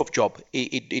a tough job.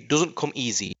 It doesn't come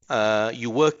easy. You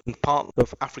work in parts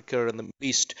of Africa and the Middle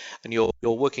East, and you're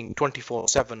working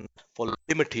 24/7 for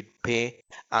limited pay,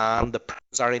 and the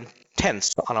pressures are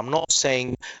intense. And I'm not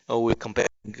saying we're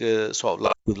comparing sort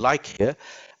of like here,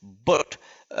 but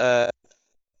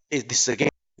this is again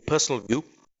a personal view.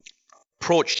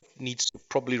 Approach needs to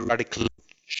probably radically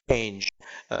change,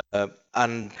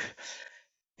 and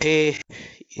pay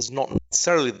is not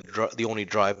necessarily the only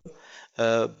driver.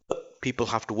 People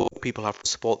have to work, people have to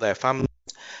support their families.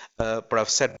 But I've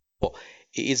said before,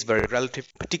 it is very relative,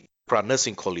 particularly for our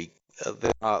nursing colleagues.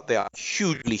 They are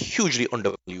hugely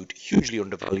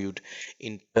undervalued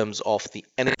in terms of the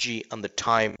energy and the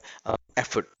time and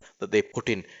effort that they put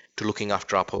in to looking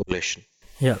after our population.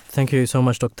 Yeah, thank you so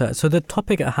much, Doctor. So the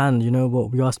topic at hand,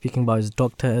 what we are speaking about is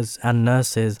doctors and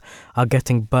nurses are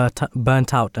getting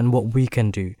burnt out and what we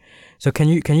can do. So can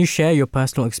you share your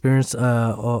personal experience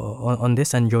on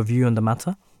this and your view on the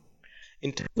matter?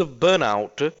 In terms of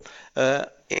burnout,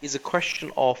 it is a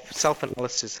question of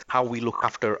self-analysis, how we look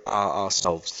after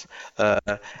ourselves.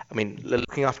 I mean,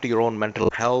 looking after your own mental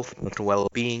health, mental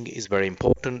well-being is very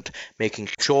important. Making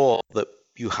sure that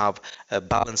you have a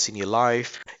balance in your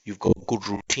life, you've got good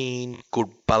routine, good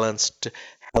balanced,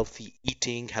 healthy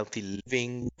eating, healthy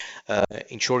living,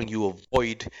 ensuring you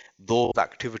avoid those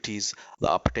activities that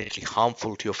are potentially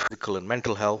harmful to your physical and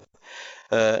mental health.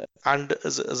 And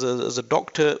as a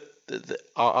doctor,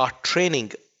 our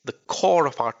training, the core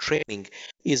of our training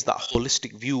is that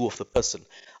holistic view of the person.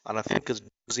 And I think as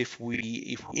if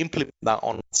we implement that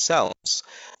on ourselves,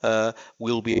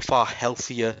 we'll be a far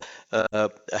healthier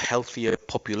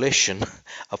population,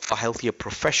 a far healthier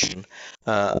profession,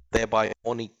 thereby not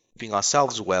only keeping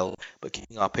ourselves well, but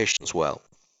keeping our patients well.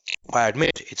 I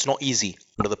admit it's not easy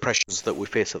under the pressures that we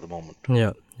face at the moment.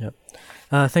 Yeah.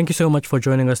 Thank you so much for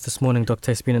joining us this morning,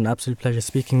 Doctor. It's been an absolute pleasure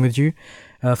speaking with you.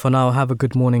 For now, have a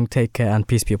good morning, take care, and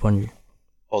peace be upon you.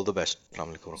 All the best.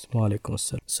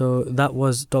 Assalamualaikum. So that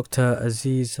was Dr.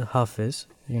 Aziz Hafiz.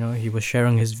 He was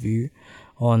sharing his view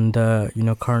on the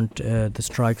current the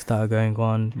strikes that are going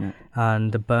on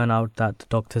and the burnout that the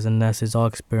doctors and nurses are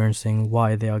experiencing,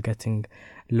 why they are getting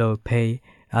low pay.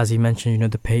 As he mentioned,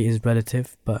 the pay is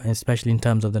relative, but especially in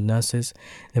terms of the nurses,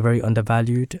 they're very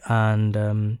undervalued.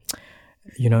 And,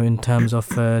 in terms of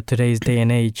today's day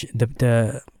and age,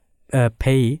 the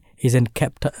pay hasn't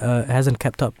kept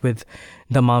up with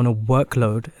the amount of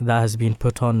workload that has been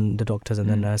put on the doctors and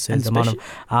the nurses, and the amount of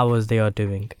hours they are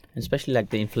doing. Especially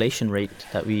like the inflation rate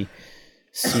that we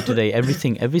see today,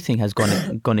 everything has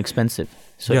gone expensive.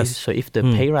 So if the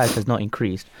pay rise has not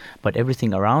increased, but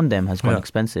everything around them has gone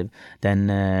expensive,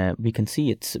 then we can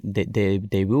see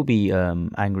they will be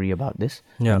angry about this.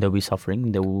 And they'll be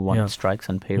suffering. They will want strikes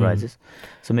and pay rises.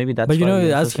 So maybe that's. But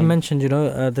as he mentioned,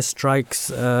 the strikes,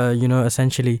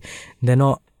 essentially, they're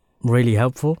not really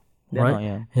helpful.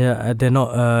 Right? They're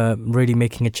not really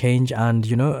making a change, and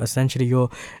essentially you're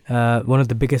one of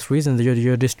the biggest reasons that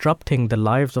you're disrupting the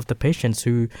lives of the patients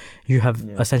who you have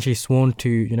essentially sworn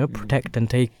to protect and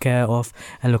take care of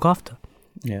and look after.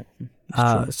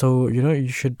 So you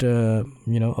should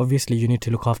obviously you need to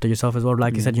look after yourself as well.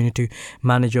 Like you said, you need to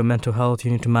manage your mental health,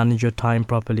 you need to manage your time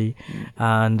properly,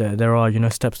 and there are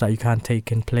steps that you can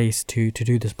take in place to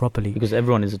do this properly, because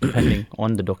everyone is depending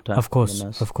on the doctor. Of course.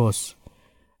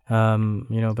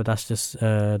 But that's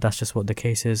just what the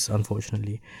case is,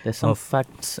 unfortunately. There's some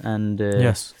facts and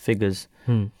figures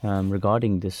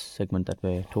regarding this segment that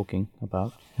we're talking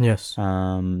about. Yes.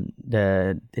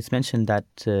 It's mentioned that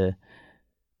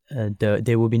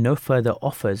there will be no further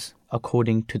offers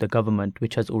according to the government,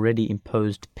 which has already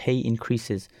imposed pay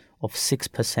increases of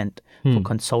 6% for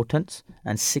consultants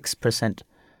and 6%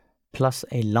 plus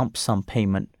a lump sum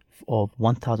payment of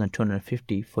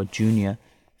 1,250 for junior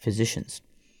physicians.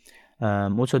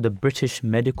 Also, the British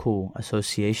Medical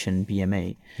Association,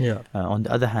 BMA, on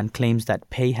the other hand, claims that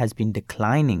pay has been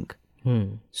declining.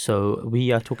 So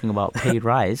we are talking about pay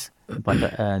rise, but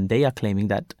they are claiming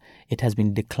that it has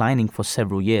been declining for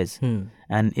several years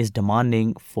and is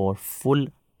demanding for full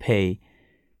pay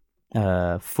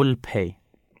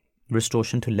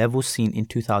restoration to levels seen in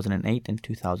 2008 and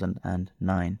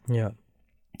 2009.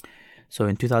 So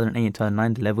in 2008 and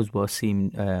 2009, the levels were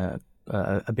seen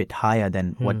a bit higher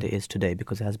than what it is today,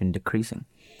 because it has been decreasing.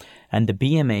 And the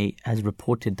BMA has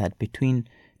reported that between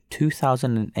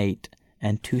 2008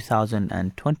 and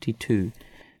 2022,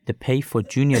 the pay for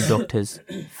junior doctors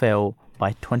fell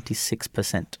by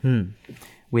 26%,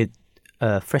 with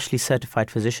freshly certified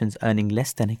physicians earning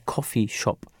less than a coffee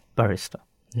shop barista.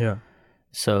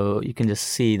 So you can just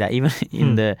see that even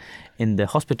in the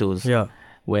hospitals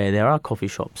where there are coffee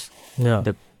shops,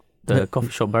 the coffee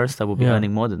shop barista will be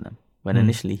earning more than them, when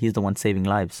initially he's the one saving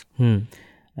lives.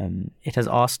 It has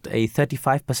asked a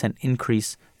 35%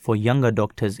 increase for younger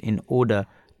doctors in order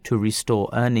to restore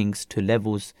earnings to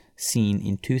levels seen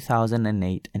in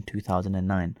 2008 and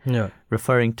 2009,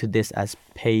 referring to this as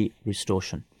pay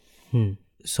restoration.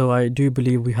 So I do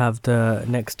believe we have the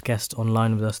next guest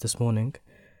online with us this morning,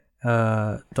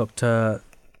 Dr.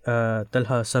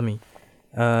 Talha Sami.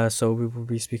 So we will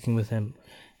be speaking with him.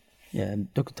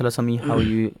 Dr. Talha Sami, how are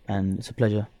you? And it's a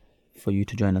pleasure for you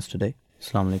to join us today.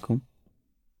 Assalamu alaikum.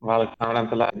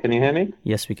 Can you hear me?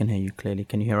 Yes, we can hear you clearly.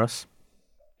 Can you hear us?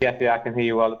 Yes, I can hear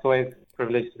you well. It's always a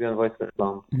privilege to be on Voice of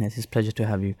Islam. Yes, it's a pleasure to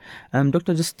have you.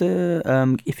 Doctor, just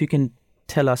if you can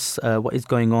tell us what is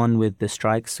going on with the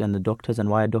strikes and the doctors, and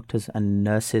why are doctors and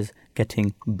nurses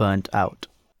getting burnt out?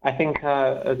 I think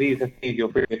Aziz Hafiz, your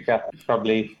previous guest, has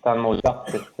probably done more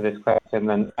justice to this question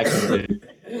than I can do.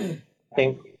 I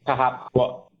think perhaps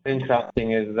what's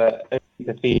interesting is that Aziz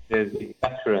Hafiz is a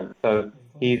veteran, so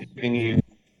he's giving you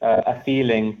a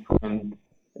feeling from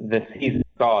the seasoned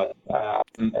guard a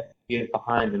few years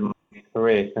behind in my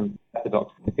career compared to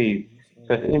Dr. Hafiz.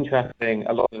 So it's interesting,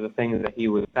 a lot of the things that he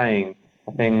was saying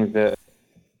are things that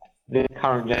this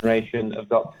current generation of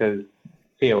doctors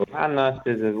feel, and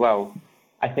nurses as well.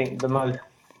 I think the most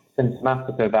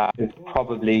symptomatic of that is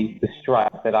probably the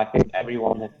strike that I think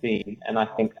everyone has seen, and I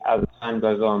think as time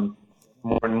goes on,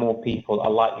 more and more people are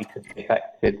likely to be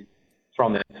affected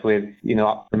from it, with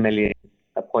up to 1 million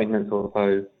appointments or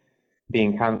so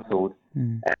being cancelled.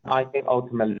 And I think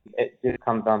ultimately it just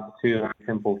comes down to two very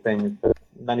simple things. There's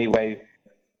many ways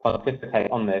to participate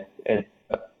on this. Is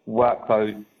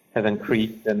workload has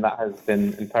increased, and that has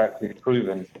been empirically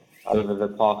proven over the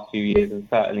past few years, and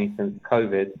certainly since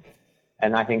COVID.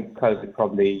 And I think COVID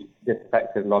probably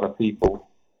disaffected a lot of people.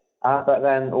 But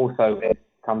then also it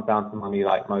comes down to money,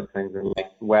 like most things in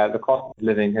life, where the cost of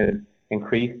living has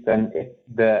increased, and if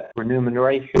the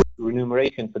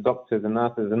remuneration for doctors and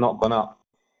nurses has not gone up,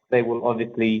 they will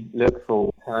obviously look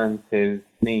for alternative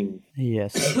means.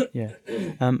 Yes, yeah.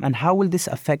 And how will this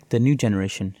affect the new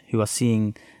generation who are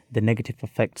seeing the negative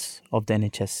effects of the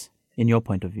NHS, in your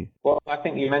point of view? Well, I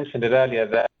think you mentioned it earlier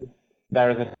that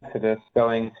there is an exodus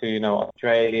going to,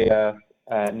 Australia,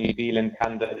 New Zealand,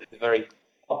 Canada, very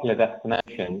popular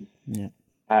destinations,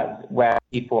 where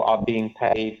people are being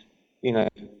paid,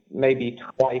 maybe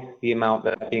twice the amount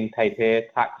that they're being paid here,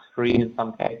 tax-free in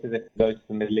some cases if it goes to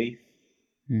the Middle East.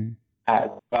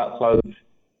 Workload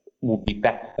will be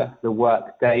better. The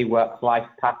work-life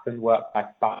pattern,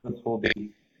 work-life balance will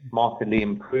be markedly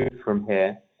improved from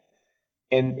here.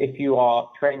 And if you are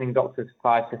training doctors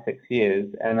 5 to 6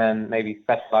 years, and then maybe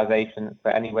specialization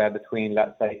for anywhere between,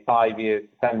 let's say, 5 years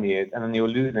to 10 years, and then you're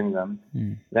losing them,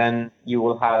 then you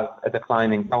will have a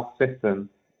declining health system.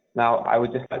 Now, I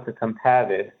would just like to compare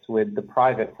this with the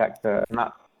private sector, and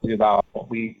that's about what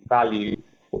we value,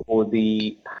 or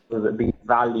the powers that be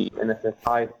value in a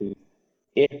society.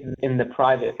 If in the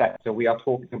private sector we are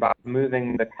talking about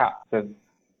removing the caps of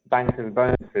bankers'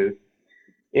 bonuses,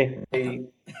 if they,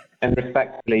 and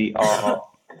respectfully, are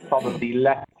probably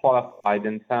less qualified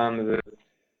in terms of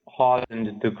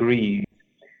hardened degrees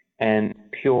and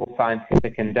pure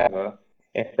scientific endeavor,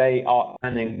 if they are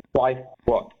earning twice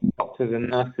what doctors and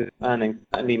nurses are earning,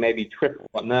 certainly maybe triple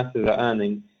what nurses are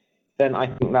earning, then I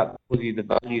think that tells you the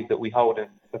values that we hold in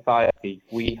society.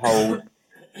 We hold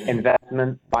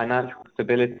investment, financial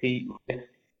stability,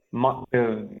 much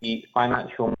of the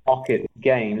financial market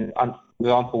gains. For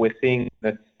example, we're seeing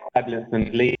the turbulence in the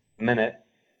Middle East in a minute.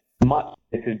 Much of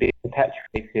this is being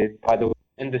perpetuated by the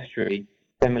industry.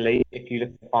 Similarly, if you look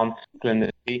at the pharmaceutical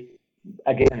industry,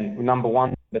 again, number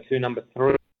one, number two, number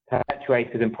three,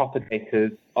 perpetuators and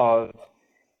propagators of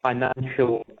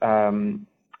financial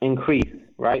increase,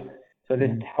 right? So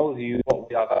this tells you what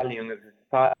we are valuing as a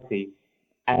society.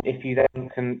 And if you then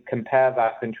can compare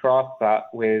that, contrast that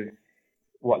with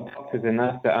what doctors and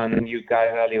nurses earn, and you guys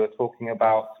earlier were talking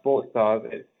about sports stars,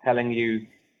 it's telling you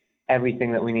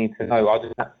everything that we need to know.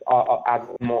 I'll add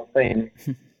one more thing.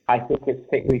 I think it's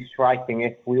particularly striking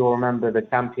if we all remember the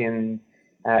champions,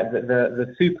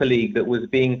 the Super League that was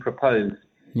being proposed.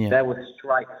 There were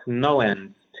strikes no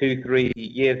end 2-3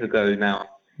 years ago now.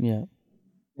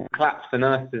 Claps for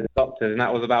nurses and doctors, and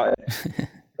that was about it.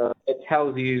 So it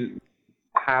tells you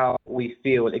how we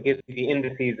feel. It gives you the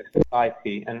indices of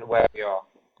society and where we are.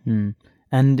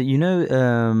 And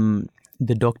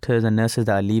the doctors and nurses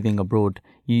that are leaving abroad,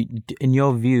 in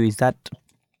your view, is that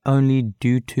only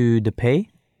due to the pay,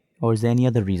 or is there any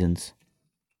other reasons?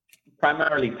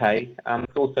 Primarily pay.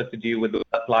 It's also to do with the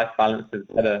work-life balances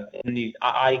better.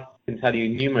 I can tell you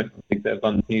numerous colleagues that have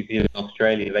gone to New Zealand and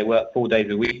Australia. They work 4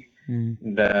 days a week.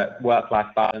 The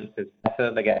work-life balance is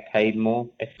better. They get paid more.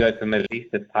 If you go to the Middle East,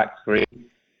 it's tax-free.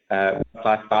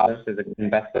 Work-life balance is again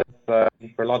better. So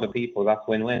for a lot of people, that's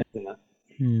win-win, isn't it?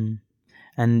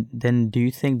 And then, do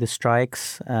you think the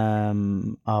strikes are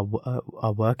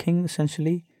working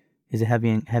essentially? Is it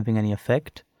having any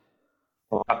effect?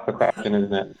 Well, that's the question,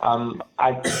 isn't it?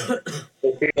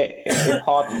 It's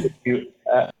hard to give you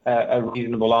a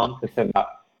reasonable answer to that.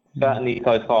 Certainly,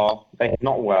 so far, they have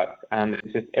not worked, and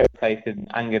it's just irritated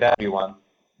and angered everyone.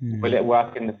 Will it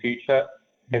work in the future?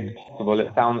 It's possible.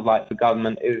 It sounds like the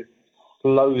government is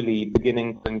slowly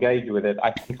beginning to engage with it.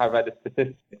 I think I read a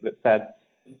statistic that said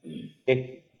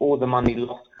if all the money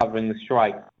lost covering the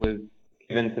strike was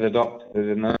given to the doctors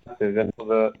and nurses, then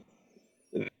the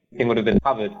thing would have been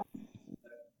covered. The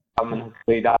government has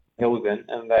laid out hills in,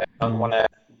 and they don't want to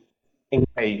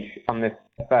engage on this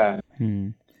affair.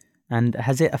 And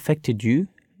has it affected you?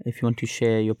 If you want to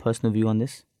share your personal view on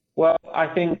this. Well, I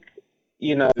think,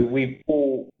 we've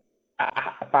all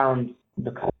found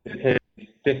because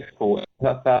it's difficult.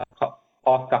 That past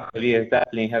couple of years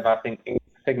definitely have, I think,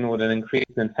 signalled an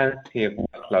increased intensity of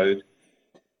workload.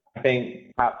 I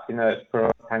think perhaps, it's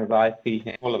for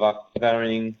anxiety, all of us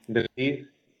varying degrees.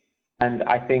 And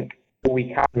I think all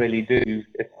we can really do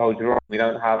is soldier on. We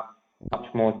don't have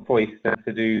much more choice than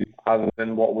to do other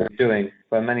than what we're doing.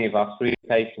 For many of us,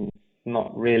 relocation is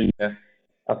not really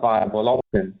a viable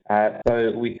option.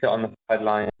 So we sit on the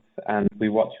sidelines and we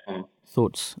watch them.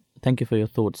 Thoughts? Thank you for your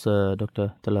thoughts,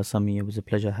 Dr. Talasami. It was a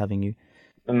pleasure having you.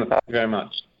 And thank you very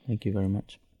much. Thank you very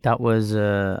much. That was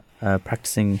a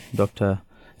practicing doctor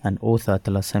and author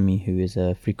Talasami, who is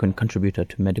a frequent contributor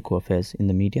to medical affairs in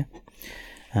the media.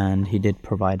 And he did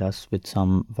provide us with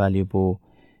some valuable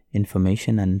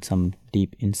information and some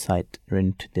deep insight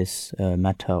into this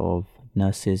matter of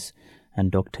nurses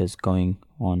and doctors going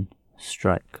on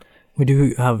strike. We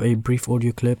do have a brief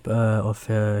audio clip of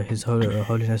His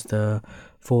Holiness the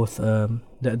Fourth,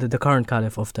 the current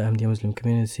Caliph of the Ahmadiyya Muslim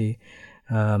community,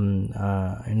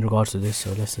 in regards to this.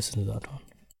 So let's listen to that one.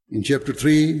 In chapter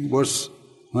 3, verse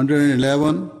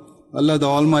 111, Allah the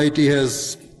Almighty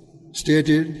has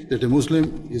stated that a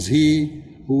Muslim is he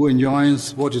who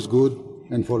enjoins what is good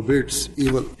and forbids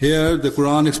evil. Here the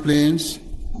Quran explains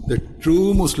that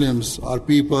true Muslims are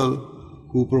people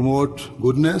who promote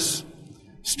goodness,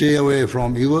 stay away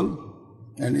from evil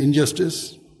and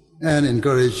injustice, and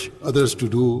encourage others to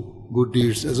do good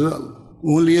deeds as well.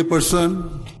 Only a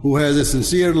person who has a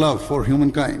sincere love for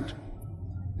humankind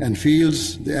and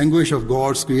feels the anguish of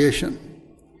God's creation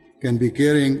can be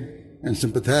caring and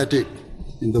sympathetic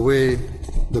in the way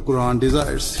the Quran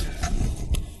desires.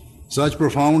 Such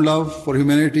profound love for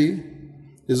humanity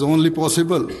is only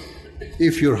possible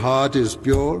if your heart is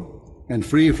pure and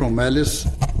free from malice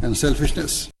and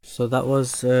selfishness. So that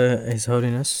was His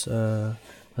Holiness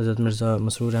Hazrat Mirza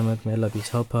Masroor Ahmad, may Allah be his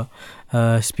helper,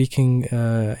 speaking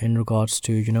in regards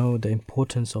to the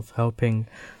importance of helping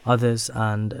others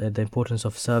and the importance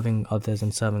of serving others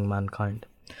and serving mankind.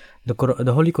 The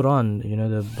Holy Quran,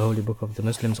 the holy book of the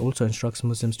Muslims, also instructs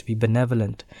Muslims to be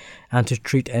benevolent and to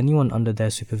treat anyone under their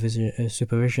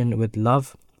supervision with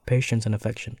love, patience and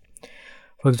affection.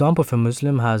 For example, if a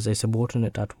Muslim has a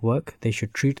subordinate at work, they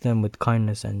should treat them with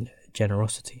kindness and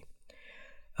generosity.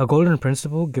 A golden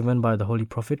principle given by the Holy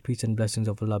Prophet, peace and blessings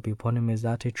of Allah be upon him, is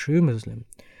that a true Muslim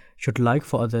should like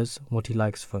for others what he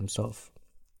likes for himself.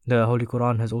 The Holy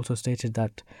Quran has also stated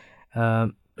that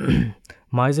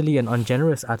miserly and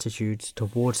ungenerous attitudes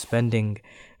towards spending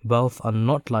wealth are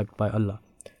not liked by Allah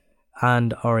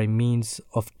and are a means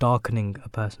of darkening a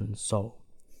person's soul.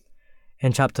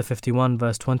 In chapter 51,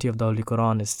 verse 20 of the Holy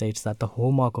Quran, it states that the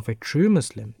hallmark of a true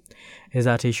Muslim is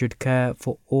that he should care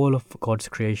for all of God's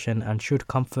creation and should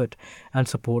comfort and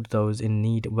support those in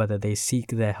need, whether they seek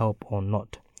their help or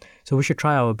not. So we should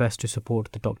try our best to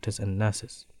support the doctors and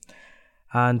nurses.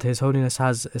 And His Holiness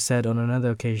has said on another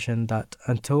occasion that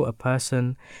until a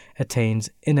person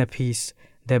attains inner peace,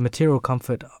 their material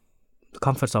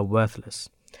comforts are worthless.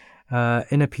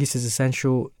 Inner peace is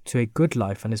essential to a good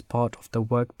life and is part of the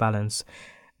work balance.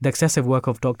 The excessive work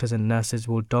of doctors and nurses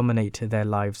will dominate their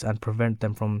lives and prevent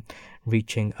them from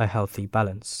reaching a healthy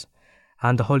balance.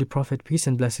 And the Holy Prophet, peace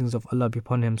and blessings of Allah be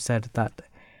upon him, said that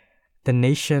the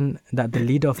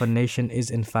leader of a nation is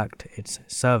in fact its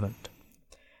servant.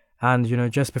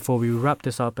 And just before we wrap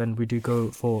this up and we do go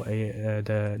for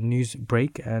the news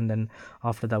break, and then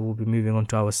after that we'll be moving on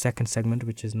to our second segment,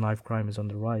 which is Knife Crime is on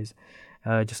the Rise.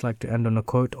 Just like to end on a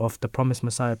quote of the promised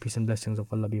Messiah, peace and blessings of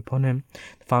Allah be upon him,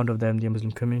 the founder of the Ahmadiyya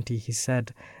Muslim community. He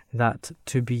said that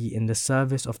to be in the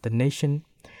service of the nation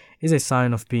is a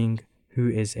sign of being who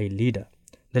is a leader.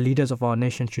 The leaders of our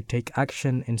nation should take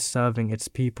action in serving its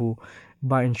people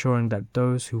by ensuring that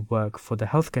those who work for the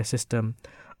healthcare system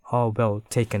are well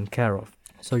taken care of.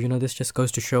 So this just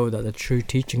goes to show that the true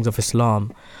teachings of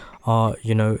Islam are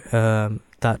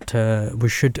that we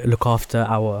should look after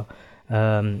our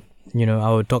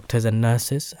our doctors and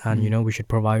nurses, and we should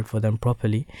provide for them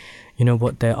properly.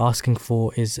 What they're asking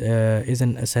for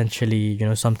isn't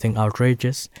essentially something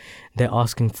outrageous. They're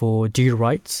asking for due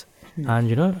rights, and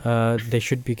they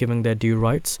should be given their due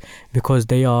rights because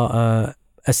they are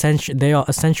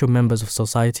essential members of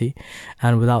society,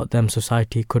 and without them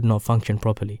society could not function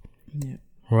properly.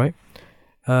 Right?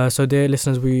 So dear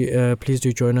listeners, we please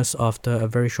do join us after a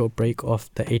very short break of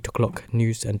the 8 o'clock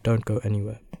news, and don't go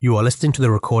anywhere. You are listening to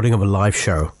the recording of a live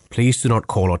show. Please do not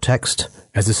call or text,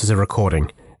 as this is a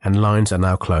recording, and lines are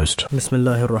now closed.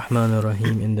 Bismillahir Rahmanir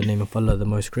Rahim. In the name of Allah, the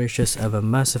most gracious, ever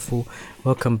merciful.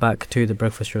 Welcome back to the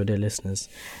Breakfast Show, dear listeners.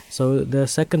 So the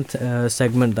second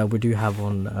segment that we do have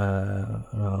on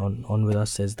with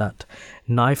us is that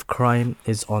knife crime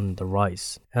is on the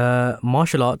rise.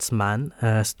 Martial arts man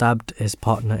stabbed his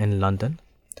partner in London.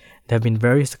 There have been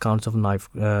various accounts of knife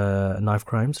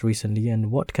crimes recently, and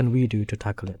what can we do to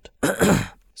tackle it?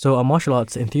 So a martial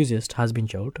arts enthusiast has been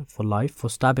jailed for life for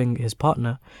stabbing his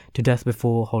partner to death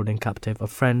before holding captive a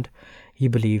friend he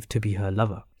believed to be her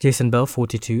lover. Jason Bell,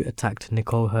 42, attacked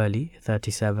Nicole Hurley,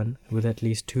 37, with at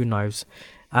least 2 knives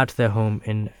at their home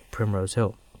in Primrose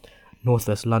Hill,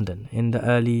 northwest London, in the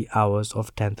early hours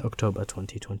of 10th October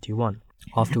 2021.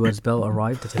 Afterwards, Bell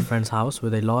arrived at his friend's house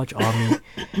with a large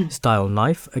army-style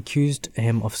knife, accused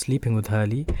him of sleeping with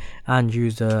Hurley, and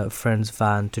used a friend's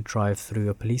van to drive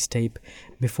through a police tape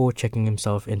before checking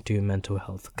himself into mental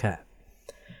health care.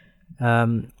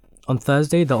 On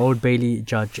Thursday, the Old Bailey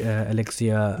judge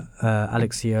Alexia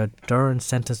Duran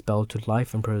sentenced Bell to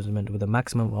life imprisonment with a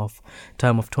maximum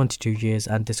term of 22 years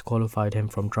and disqualified him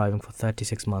from driving for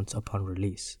 36 months upon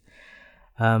release.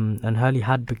 And Hurley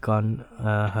had begun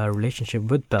her relationship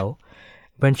with Bell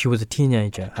when she was a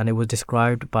teenager, and it was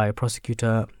described by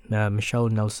prosecutor Michelle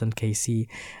Nelson KC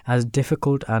as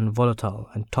difficult and volatile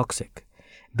and toxic.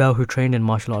 Bell, who trained in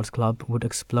martial arts club, would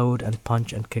explode and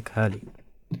punch and kick Hurley.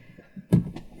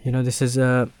 You know, this is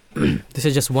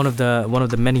just one of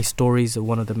the many stories,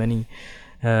 one of the many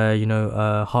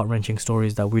heart-wrenching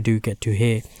stories that we do get to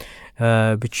hear,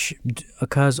 which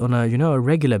occurs on a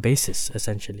regular basis,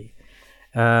 essentially.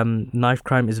 Knife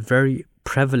crime is very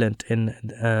prevalent in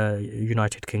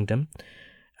United Kingdom,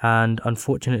 and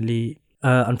unfortunately,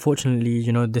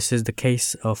 this is the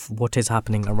case of what is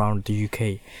happening around the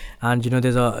UK. And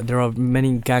there are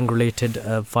many gang-related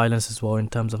violence as well in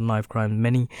terms of knife crime.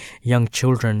 Many young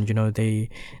children,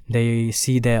 they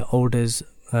see their elders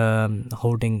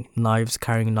holding knives,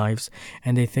 carrying knives,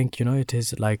 and they think it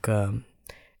is like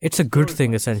it's a good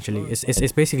thing. Essentially,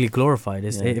 it's basically glorified.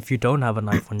 If you don't have a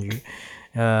knife on you,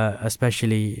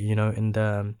 especially in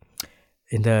the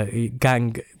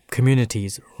gang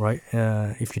communities, right?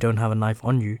 If you don't have a knife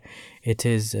on you, it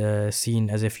is seen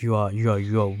as if you are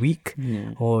weak,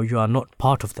 or you are not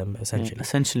part of them.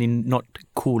 Essentially, not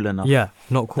cool enough. Yeah,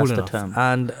 not cool That's enough. The term.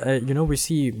 And we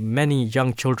see many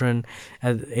young children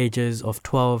at ages of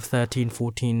 12, 13,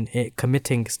 14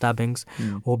 committing stabbings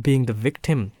or being the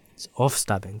victims of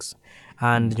stabbings.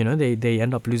 And they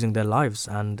end up losing their lives,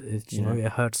 and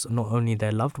it hurts not only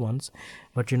their loved ones,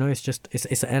 but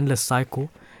it's an endless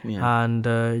cycle. And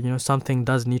something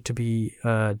does need to be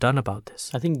done about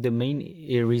this. I think the main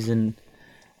reason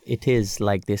it is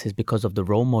like this is because of the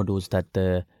role models that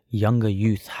the younger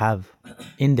youth have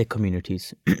in their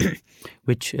communities,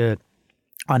 which are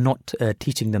not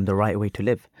teaching them the right way to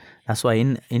live. That's why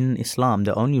in Islam,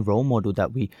 the only role model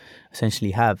that we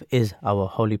essentially have is our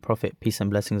Holy Prophet, peace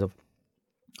and blessings of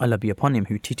Allah be upon him,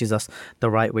 who teaches us the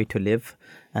right way to live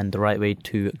and the right way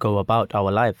to go about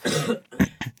our life.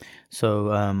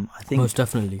 So I think most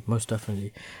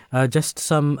definitely. Just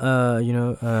some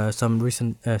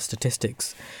recent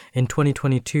statistics. In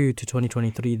 2022 to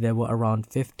 2023, there were around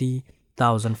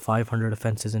 50,500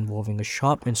 offences involving a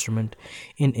sharp instrument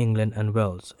in England and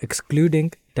Wales,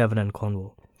 excluding Devon and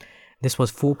Cornwall. This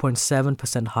was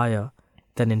 4.7% higher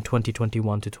than in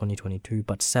 2021 to 2022,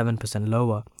 but 7%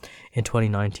 lower in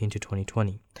 2019 to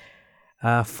 2020.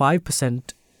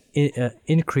 5%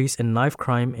 increase in knife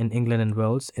crime in England and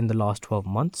Wales in the last 12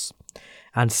 months,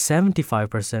 and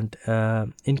 75%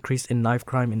 increase in knife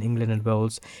crime in England and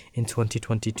Wales in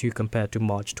 2022 compared to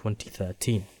March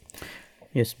 2013.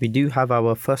 Yes, we do have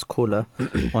our first caller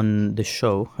on the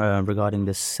show regarding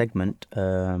this segment,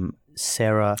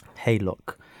 Sarah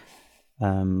Haylock.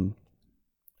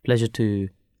 Pleasure to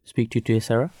speak to you today,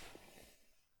 Sarah.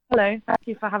 Hello, thank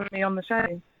you for having me on the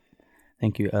show.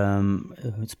 Thank you.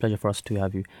 It's a pleasure for us to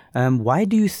have you. Why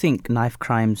do you think knife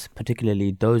crimes,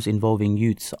 particularly those involving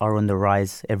youths, are on the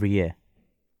rise every year?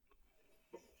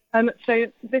 So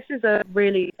this is a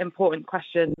really important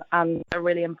question and a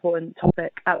really important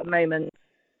topic at the moment.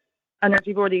 And as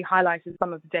you've already highlighted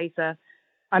some of the data,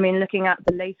 looking at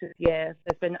the latest year,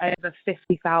 there's been over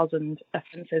 50,000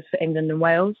 offences for England and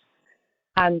Wales.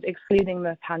 And excluding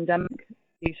the pandemic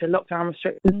due to lockdown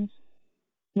restrictions,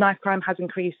 knife crime has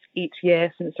increased each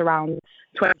year since around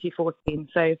 2014.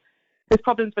 So this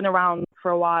problem's been around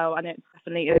for a while, and it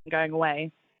definitely isn't going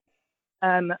away.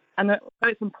 And although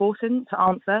it's important to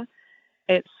answer,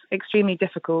 it's extremely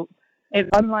difficult. It's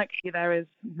unlikely there is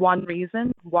one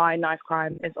reason why knife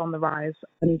crime is on the rise,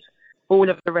 and all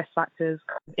of the risk factors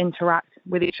interact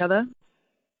with each other.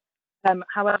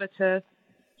 However, to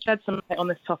shed some light on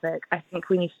this topic, I think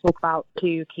we need to talk about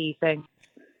two key things.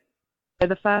 So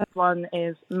the first one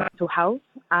is mental health,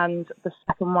 and the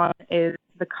second one is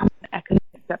the current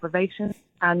economic deprivation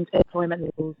and employment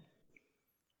levels.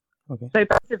 Okay. So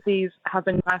both of these have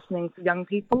been worsening for young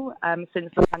people since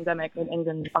the pandemic in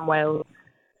England and Wales,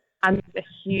 and there's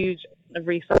a huge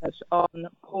research on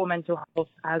poor mental health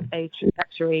as a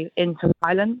trajectory into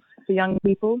violence for young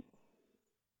people.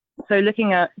 So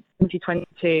looking at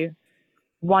 2022,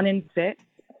 1 in 6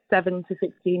 7 to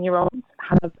 16-year-olds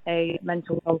have a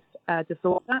mental health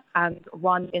disorder, and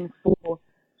 1 in 4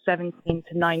 17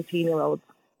 to 19-year-olds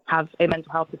have a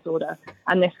mental health disorder,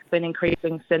 and this has been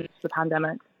increasing since the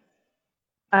pandemic.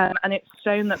 And it's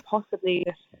shown that possibly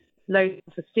this low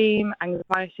self-esteem,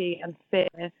 anxiety, and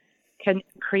fear can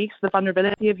increase the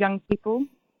vulnerability of young people,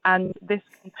 and this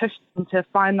can push them to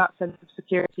find that sense of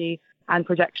security and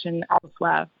projection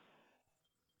elsewhere.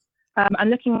 And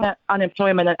looking at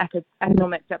unemployment and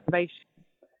economic deprivation,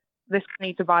 this can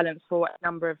lead to violence for a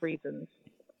number of reasons.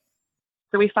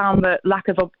 So we found that lack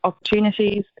of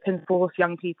opportunities can force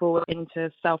young people into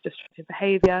self-destructive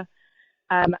behaviour,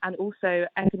 and also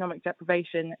economic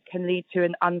deprivation can lead to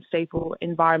an unstable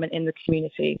environment in the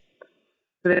community.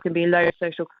 So there can be low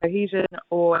social cohesion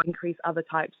or increase other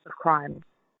types of crime.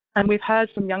 And we've heard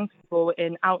from young people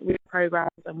in outreach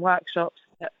programs and workshops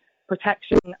that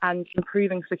protection and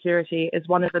improving security is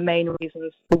one of the main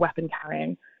reasons for weapon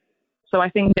carrying. So I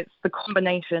think it's the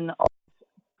combination of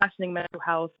worsening mental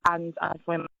health and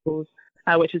unemployment levels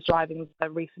which is driving the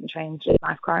recent change in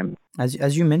knife crime.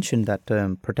 As you mentioned that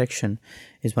protection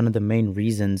is one of the main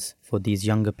reasons for these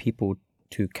younger people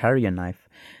to carry a knife.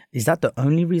 Is that the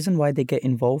only reason why they get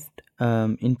involved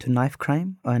into knife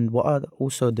crime? And what are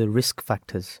also the risk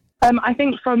factors? I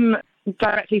think from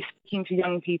directly speaking to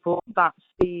young people, that's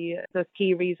the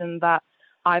key reason that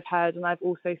I've heard, and I've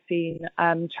also seen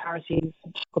charities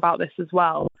talk about this as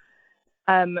well.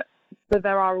 But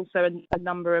there are also a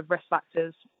number of risk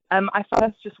factors. I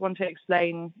first just want to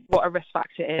explain what a risk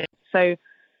factor is. So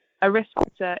a risk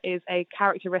factor is a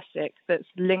characteristic that's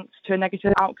linked to a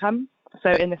negative outcome.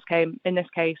 So in this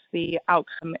case, the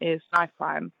outcome is knife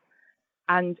crime.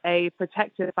 And a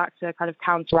protective factor kind of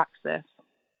counteracts this.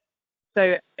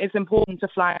 So it's important to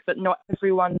flag that not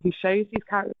everyone who shows these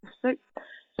characteristics,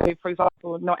 so for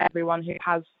example, not everyone who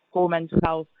has poor mental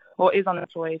health or is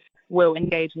unemployed will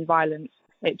engage in violence.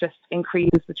 It just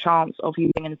increases the chance of you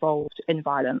being involved in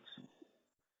violence.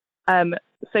 So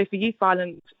for youth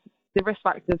violence, the risk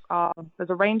factors there's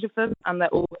a range of them, and they're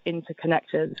all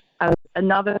interconnected.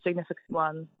 Another significant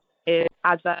one is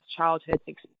adverse childhood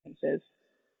experiences.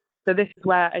 So this is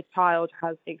where a child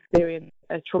has experienced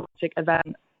a traumatic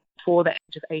event before the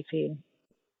age of 18.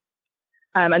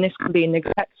 And this can be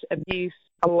neglect, abuse,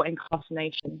 or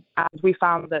incarceration. And we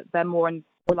found that they're more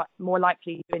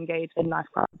likely to engage in knife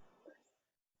crime.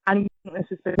 And this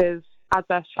is because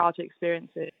adverse childhood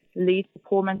experiences lead to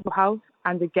poor mental health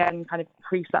and again kind of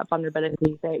increase that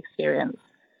vulnerability they experience.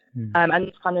 And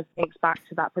this kind of links back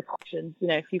to that protection. You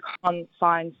know, if you can't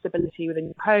find stability within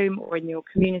your home or in your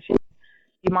community,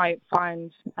 you might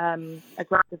find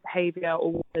aggressive behaviour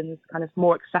or weapons kind of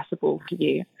more accessible for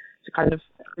you to kind of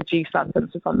reduce that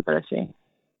sense of vulnerability.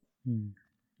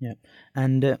 Yeah.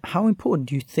 And how important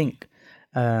do you think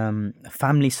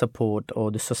family support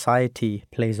or the society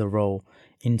plays a role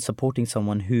in supporting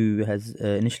someone who has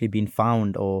initially been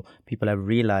found or people have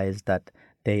realized that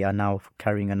they are now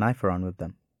carrying a knife around with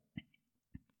them?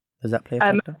 Does that play a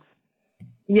factor?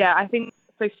 Yeah, I think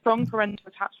so. Strong parental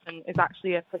attachment is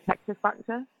actually a protective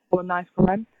factor for knife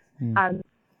crime, and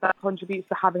that contributes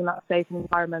to having that safe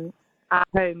environment at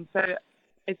home. So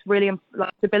it's really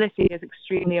stability is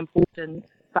extremely important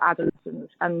for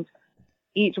adolescents, and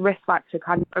each risk factor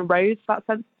kind of erodes that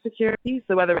sense of security.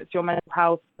 So whether it's your mental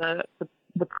health, the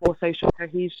poor social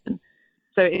cohesion.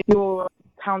 So if you're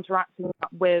counteracting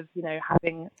that with,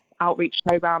 having outreach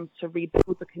programs to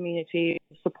rebuild the community,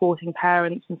 supporting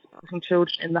parents and supporting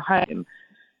children in the home,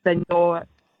 then you're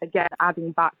again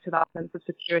adding back to that sense of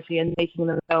security and making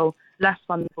them feel less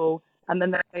vulnerable. And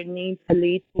then they don't need to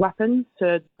lead weapons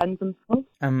to defend themselves.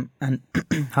 And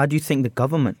how do you think the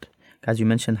government, as you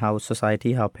mentioned, how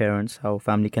society, how parents, how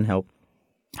family can help?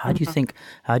 How do you think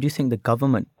the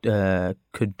government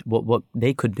what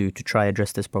they could do to try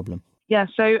address this problem? Yeah,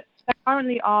 so there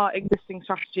currently are existing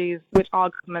strategies which are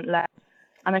government-led,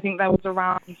 and I think there was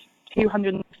around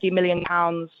 £250 million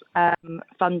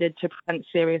funded to prevent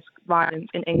serious violence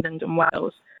in England and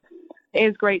Wales. It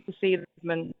is great to see the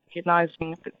government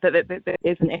recognising that it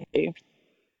is an issue.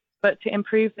 But to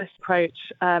improve this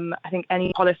approach, I think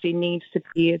any policy needs to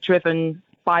be driven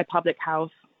by public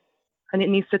health. and it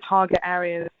needs to target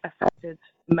areas affected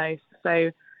most.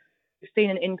 So we've seen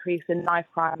an increase in knife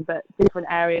crime, but different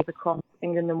areas across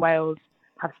England and Wales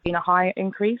have seen a high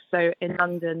increase. So in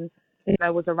London, I think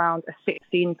there was around a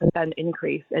 16%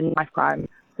 increase in knife crime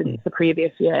since the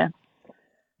previous year.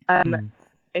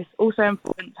 It's also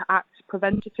important to act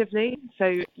preventatively.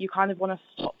 So you kind of want to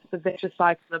stop the vicious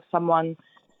cycle of someone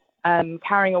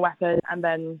carrying a weapon and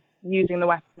then using the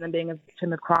weapon and being a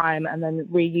victim of crime and then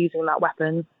reusing that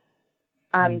weapon.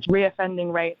 And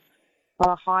reoffending rates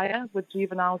are higher with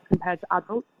juveniles compared to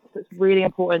adults. So it's really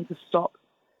important to stop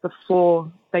before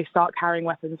they start carrying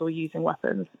weapons or using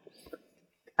weapons.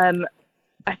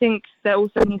 I think there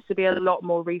also needs to be a lot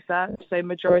more research. So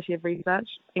majority of research,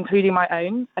 including my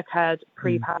own, occurred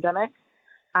pre-pandemic,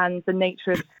 and the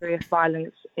nature of serious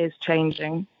violence is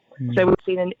changing. So we've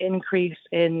seen an increase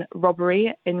in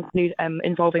robbery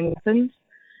involving weapons,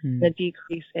 and a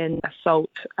decrease in assault,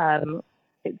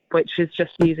 which is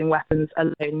just using weapons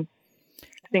alone.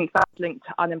 I think that's linked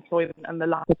to unemployment and the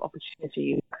lack of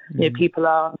opportunities. You know, people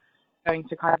are going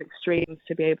to kind of extremes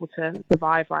to be able to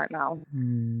survive right now.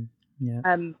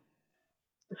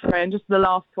 Sorry, and just the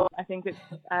last point, I think it's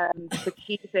the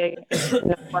key thing is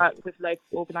to work with local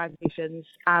organisations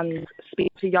and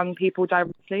speak to young people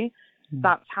directly.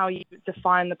 That's how you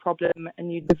define the problem,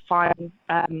 and you define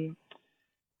kind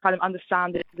of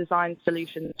understand it, design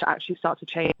solutions to actually start to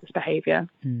change this behaviour.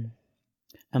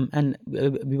 And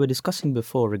we were discussing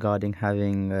before regarding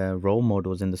having role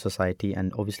models in the society,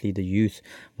 and obviously the youth,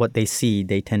 what they see,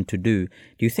 they tend to do.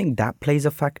 Do you think that plays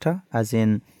a factor, as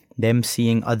in them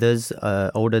seeing others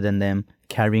older than them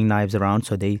carrying knives around,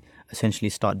 so they essentially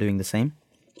start doing the same?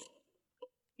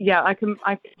 Yeah, I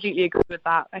completely agree with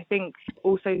that. I think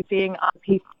also seeing other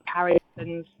people carry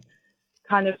weapons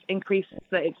kind of increases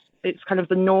that it's kind of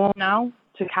the norm now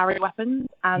to carry weapons,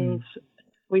 and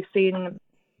we've seen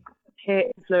peer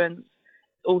influence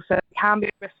also can be a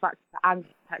risk factor and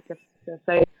protective factor.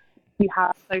 So if you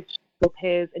have social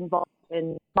peers involved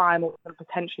in crime or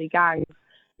potentially gangs,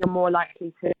 you're more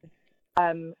likely to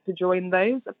join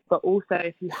those. But also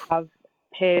if you have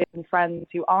peers and friends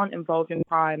who aren't involved in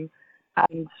crime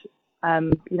and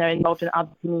involved in other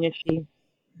community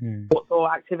sports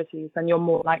or activities, then you're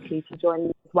more likely to join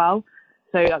as well.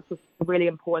 So that's a really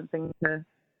important thing to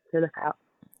look at.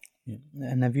 Yeah.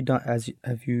 And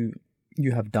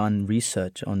you have done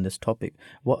research on this topic,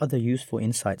 what other useful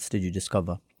insights did you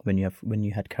discover when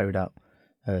you had carried out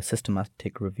a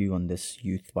systematic review on this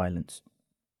youth violence?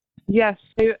 Yes,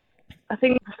 so I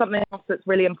think something else that's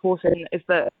really important is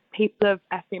that people of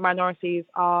ethnic minorities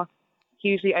are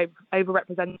hugely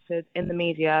overrepresented in the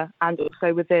media and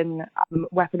also within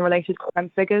weapon-related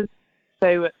crime figures.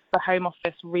 So the Home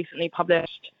Office recently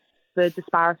published the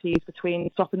disparities between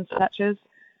stop and searches,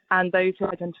 and those who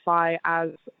identify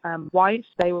as white,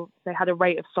 they had a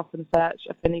rate of stop and search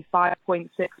of only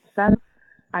 5.6%,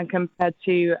 and compared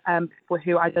to people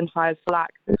who identify as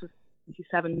black, this was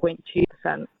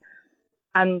 27.2%.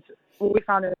 And what we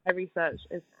found in my research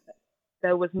is that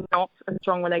there was not a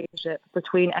strong relationship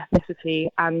between ethnicity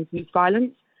and youth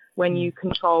violence when you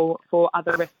control for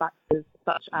other risk factors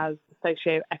such as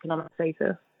socioeconomic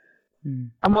status.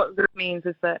 And what this means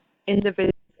is that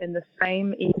individuals in the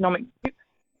same economic group,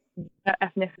 their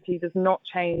ethnicity does not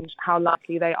change how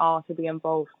likely they are to be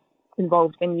involved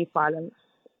in youth violence.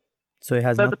 So it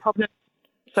has the problem.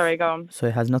 Sorry, go on. So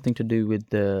it has nothing to do with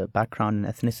the background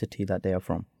and ethnicity that they are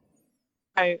from.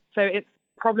 So the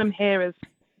problem here is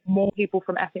more people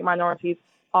from ethnic minorities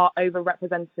are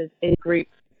overrepresented in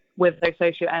groups with low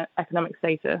socioeconomic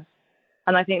status,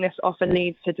 and I think this often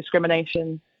leads to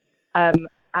discrimination.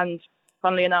 And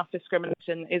funnily enough,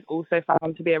 discrimination is also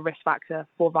found to be a risk factor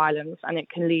for violence, and it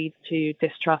can lead to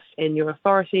distrust in your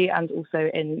authority and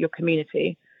also in your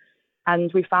community.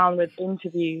 And we found with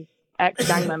interviews,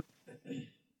 ex-gang members,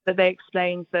 that they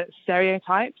explained that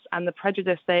stereotypes and the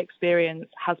prejudice they experience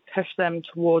has pushed them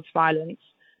towards violence.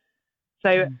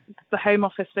 So the Home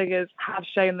Office figures have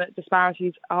shown that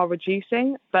disparities are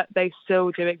reducing, but they still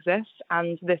do exist,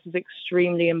 and this is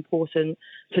extremely important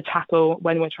to tackle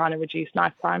when we're trying to reduce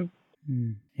knife crime.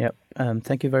 Yep.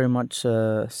 Thank you very much,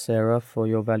 Sarah, for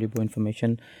your valuable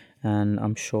information, and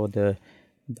I'm sure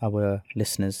our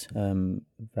listeners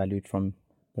valued from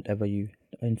whatever you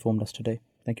informed us today.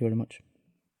 Thank you very much.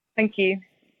 Thank you.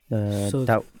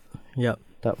 That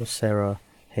was Sarah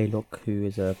Haylock, who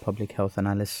is a public health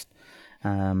analyst,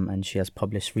 and she has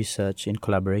published research in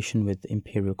collaboration with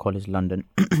Imperial College London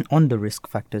on the risk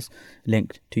factors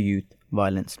linked to youth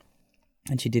violence.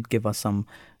 And she did give us some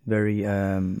very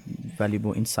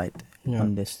valuable insight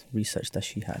on this research that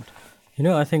she had.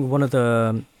 I think one of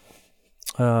the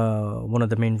one of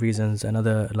the main reasons,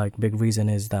 another like big reason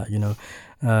is that, you know,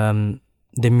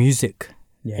 the music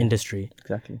industry.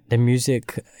 Exactly. The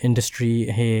music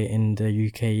industry here in the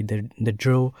UK, the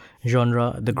drill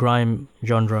genre, the grime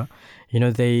genre, you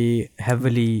know, they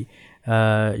heavily,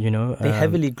 they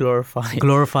heavily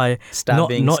glorify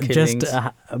stabbings, not killings. just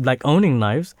like owning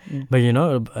knives, but you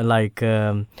know, like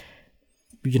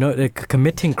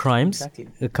committing crimes,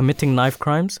 committing knife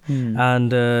crimes,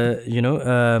 and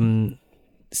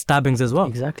stabbings as well.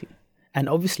 Exactly. And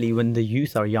obviously, when the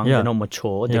youth are young, they're not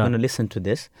mature, they're going to listen to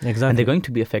this. Exactly. And they're going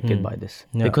to be affected by this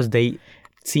because they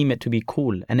seem it to be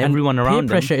cool. And everyone around them.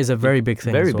 Peer pressure is a very big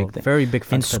thing. Very big thing. Very big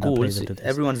factor. In schools,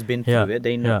 everyone's been through it.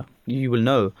 They know. You will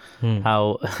know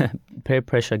how peer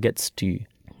pressure gets to you.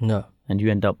 No. And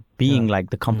you end up being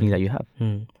like the company that you have.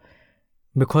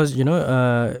 Because, you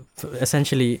know,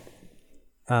 essentially...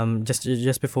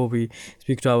 just before we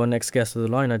speak to our next guest of the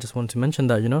line, I just want to mention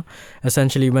that, you know,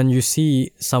 essentially when you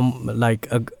see some like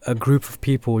a group of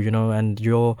people, you know, and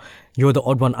you're the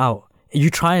odd one out, you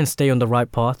try and stay on the right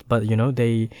path, but you know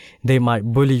they might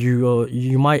bully you, or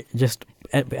you might just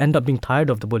end up being tired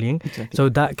of the bullying. Exactly. So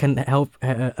that can help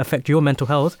affect your mental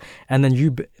health, and then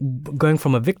you going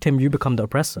from a victim, you become the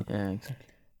oppressor. Yeah, exactly.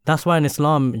 That's why in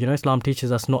Islam, you know, Islam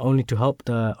teaches us not only to help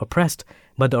the oppressed,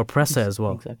 but the oppressor as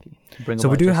well. Exactly. So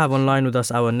we do have online with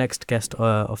us our next guest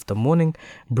of the morning,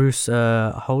 Bruce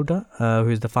Holder, who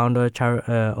is the founder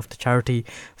of the charity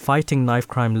Fighting Knife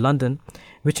Crime London,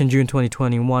 which in June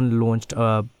 2021 launched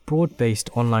a broad-based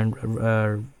online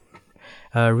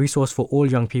resource for all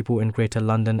young people in Greater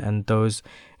London and those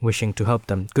wishing to help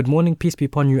them. Good morning, peace be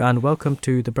upon you, and welcome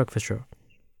to The Breakfast Show.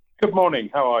 Good morning,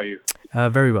 how are you?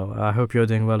 Very well. I hope you're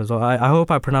doing well as well. I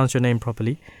hope I pronounced your name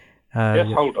properly. Yes,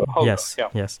 Holder. Yes, yeah.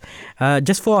 yes.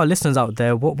 Just for our listeners out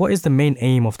there, what is the main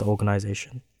aim of the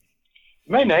organisation?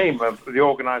 The main aim of the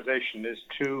organisation is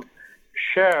to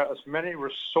share as many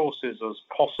resources as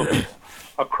possible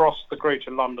across the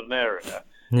Greater London area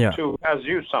to, as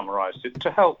you summarised it,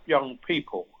 to help young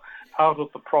people out of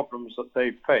the problems that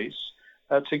they face,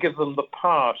 to give them the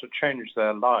power to change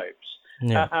their lives.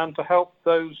 And to help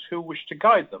those who wish to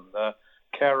guide them, their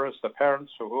carers, their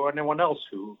parents, or anyone else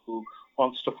who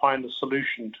wants to find a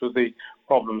solution to the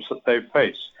problems that they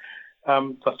face.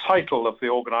 The title of the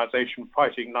organisation,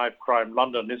 Fighting Knife Crime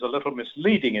London, is a little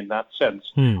misleading in that sense.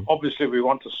 Obviously, we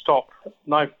want to stop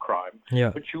knife crime,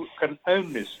 but you can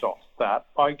only stop that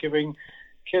by giving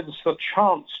kids the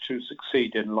chance to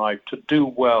succeed in life, to do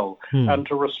well, and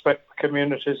to respect the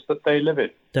communities that they live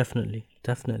in.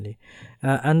 Definitely.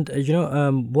 And you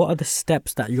know, what are the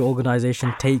steps that your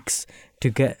organisation takes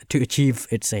to achieve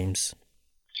its aims?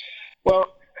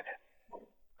 Well,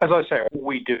 as I say, all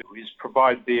we do is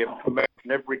provide the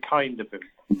information, every kind of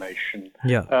information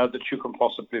that you can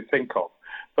possibly think of.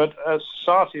 But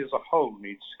society as a whole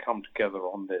needs to come together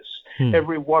on this.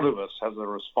 Every one of us has a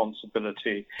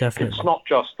responsibility. Definitely. It's not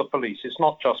just the police. It's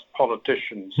not just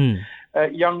politicians.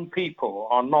 Young people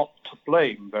are not to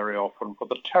blame very often for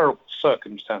the terrible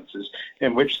circumstances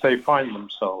in which they find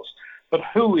themselves. But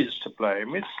who is to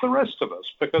blame? It's the rest of us,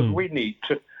 because we need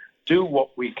to do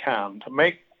what we can to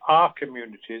make our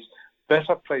communities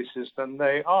better places than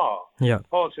they are.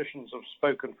 Politicians have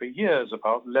spoken for years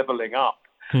about levelling up.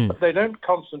 But they don't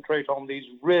concentrate on these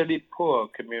really poor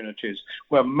communities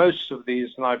where most of these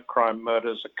knife crime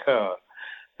murders occur.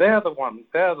 They're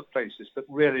the places that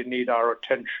really need our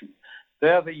attention.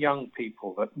 They're the young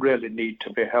people that really need to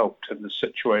be helped in the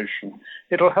situation.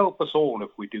 It'll help us all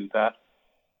if we do that.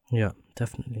 Yeah,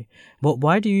 definitely. But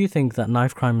why do you think that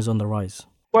knife crime is on the rise?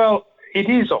 Well, it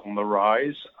is on the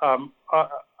rise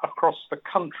across the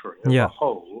country as a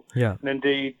whole. And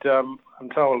indeed,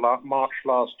 until March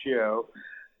last year,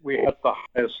 we had the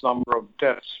highest number of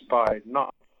deaths by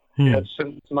knife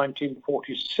since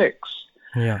 1946.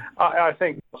 I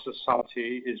think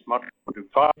society is much more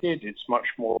divided. It's much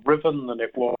more driven than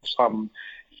it was some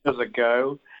years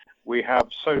ago. We have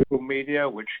social media,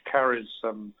 which carries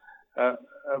some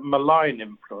malign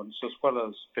influence as well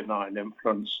as benign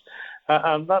influence,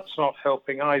 and that's not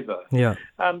helping either.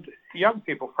 And young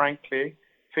people, frankly,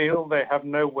 feel they have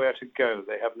nowhere to go.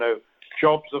 They have no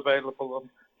jobs available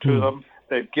to them.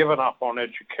 They've given up on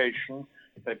education.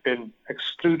 They've been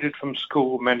excluded from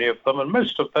school, many of them, and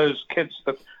most of those kids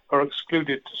that are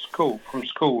excluded from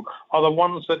school are the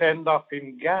ones that end up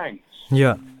in gangs.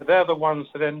 They're the ones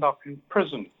that end up in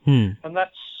prison. And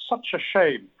that's such a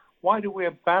shame. Why do we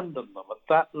abandon them at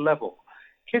that level?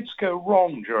 Kids go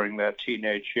wrong during their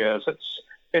teenage years. It's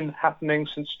been happening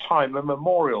since time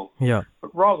immemorial.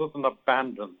 But rather than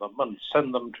abandon them and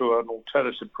send them to an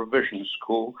alternative provision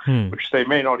school, which they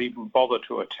may not even bother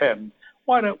to attend,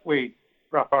 why don't we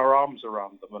wrap our arms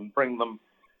around them and bring them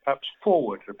perhaps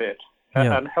forward a bit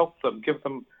and help them, give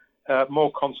them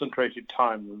more concentrated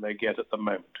time than they get at the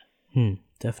moment.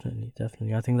 Definitely.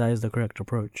 I think that is the correct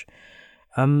approach.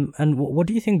 And what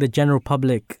do you think the general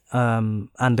public and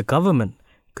the government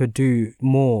could do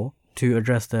more to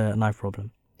address the knife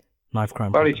crime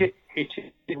problem? Well, it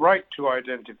is right to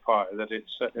identify that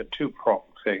it's a two-pronged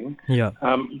thing. Yeah.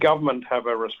 Government have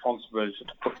a responsibility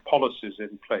to put policies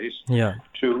in place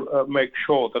to make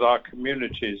sure that our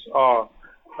communities are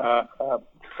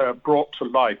brought to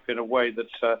life in a way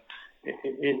that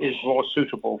is more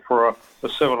suitable for a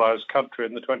civilized country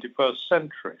in the 21st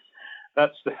century.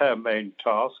 That's their main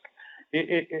task.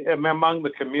 Among the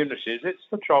communities, it's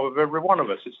the job of every one of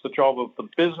us. It's the job of the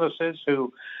businesses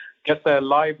who get their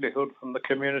livelihood from the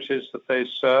communities that they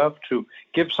serve, to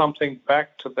give something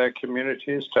back to their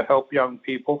communities, to help young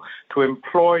people, to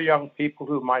employ young people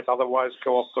who might otherwise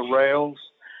go off the rails,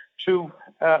 to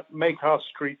make our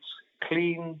streets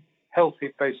clean, healthy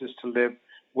places to live,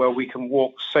 where we can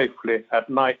walk safely at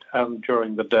night and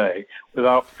during the day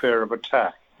without fear of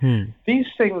attack. These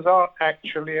things are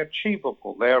actually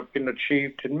achievable. They have been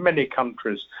achieved in many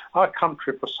countries. Our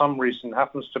country, for some reason,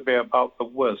 happens to be about the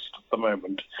worst at the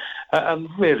moment. And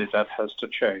really that has to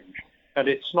change. And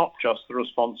it's not just the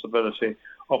responsibility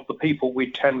of the people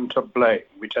we tend to blame.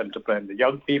 We tend to blame the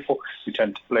young people. We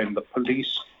tend to blame the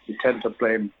police. We tend to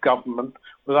blame government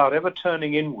without ever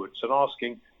turning inwards and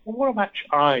asking, well,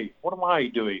 what am I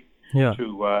doing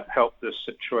to help this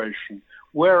situation?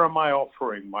 Where am I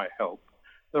offering my help?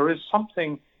 There's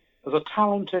a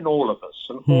talent in all of us,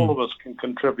 and all of us can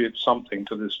contribute something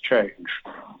to this change.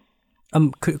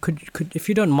 Could if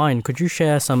you don't mind, could you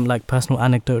share some personal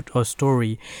anecdote or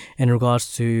story in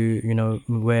regards to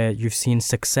where you've seen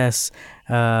success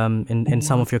in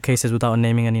some of your cases without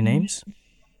naming any names?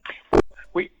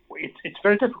 It's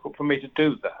very difficult for me to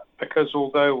do that, because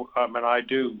although I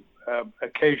do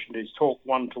occasionally talk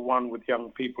one-to-one with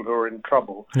young people who are in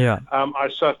trouble, I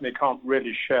certainly can't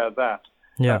really share that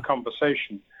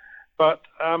conversation. But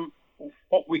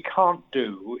what we can't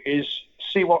do is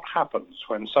see what happens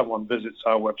when someone visits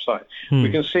our website.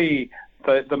 We can see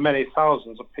the many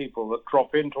thousands of people that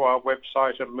drop into our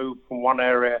website and move from one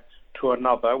area to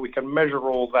another. We can measure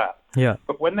all that.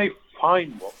 But when they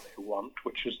find what they want,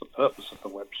 which is the purpose of the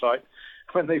website,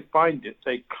 when they find it,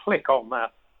 they click on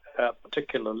that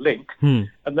particular link,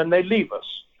 and then they leave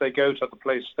us. They go to the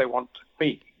place they want to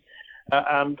be.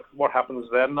 And what happens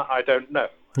then, I don't know.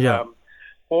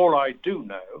 All I do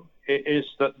know is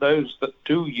that those that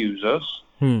do use us,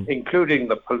 including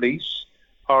the police,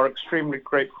 are extremely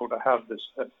grateful to have this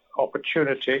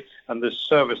opportunity and this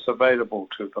service available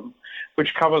to them,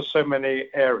 which covers so many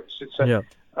areas. It's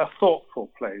a thoughtful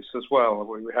place as well.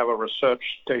 We have a research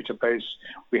database.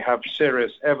 We have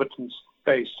serious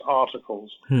evidence-based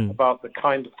articles about the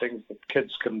kind of things that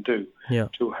kids can do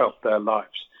to help their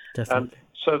lives. Definitely. And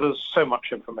so there's so much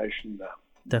information there.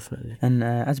 Definitely. And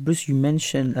as Bruce, you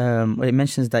mentioned, it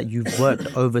mentions that you've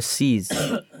worked overseas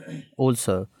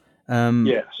also.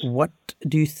 Yes. What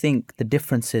do you think the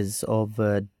differences of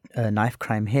knife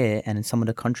crime here and in some of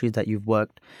the countries that you've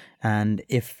worked, and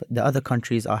if the other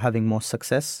countries are having more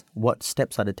success, what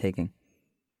steps are they taking?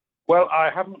 Well, I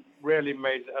haven't really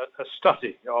made a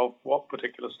study of what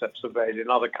particular steps are made in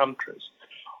other countries.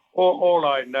 All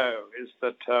I know is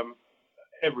that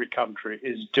every country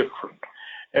is different.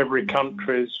 Every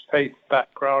country's faith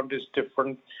background is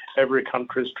different. Every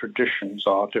country's traditions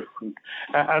are different.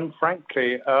 And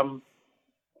frankly,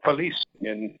 policing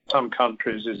in some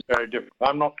countries is very different.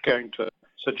 I'm not going to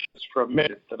suggest for a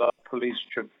minute that our police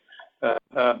should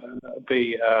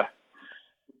be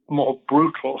more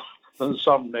brutal than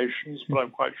some nations, but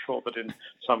I'm quite sure that in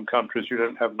some countries you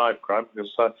don't have knife crime,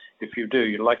 because if you do,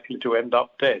 you're likely to end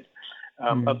up dead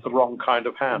at the wrong kind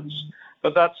of hands.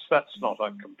 But that's not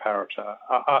a comparator.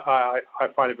 I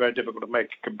find it very difficult to make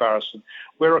a comparison.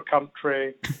 We're a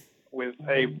country with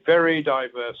a very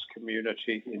diverse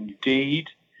community indeed,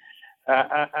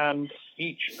 and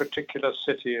each particular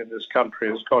city in this country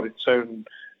has got its own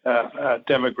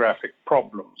demographic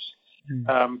problems.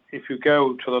 If you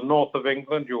go to the north of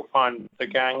England, you'll find the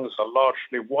gangs are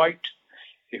largely white.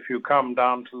 If you come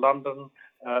down to London,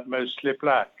 mostly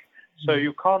black. So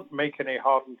you can't make any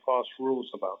hard and fast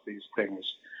rules about these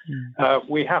things.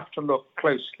 We have to look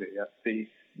closely at the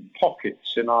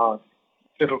pockets in our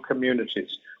little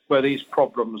communities where these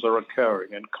problems are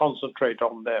occurring and concentrate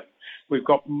on them. We've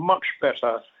got much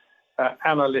better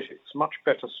analytics, much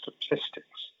better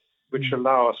statistics, which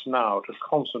allow us now to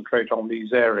concentrate on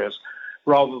these areas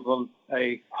rather than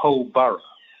a whole borough.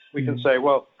 We can say,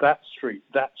 well, that street,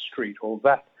 or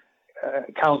that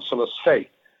council estate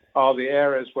are the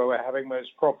areas where we're having most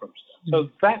problems. So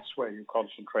that's where you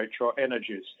concentrate your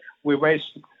energies. We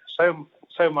waste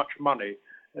so much money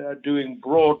doing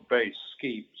broad-based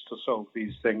schemes to solve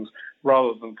these things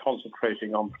rather than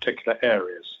concentrating on particular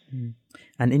areas.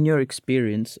 And in your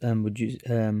experience,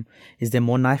 is there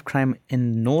more knife crime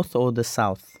in the north or the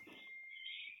south?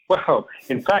 Well,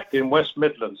 in fact, in West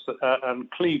Midlands and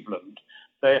Cleveland,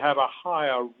 they have a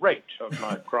higher rate of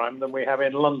knife crime than we have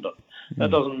in London.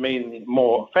 That doesn't mean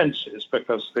more offences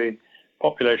because the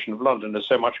population of London is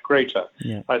so much greater.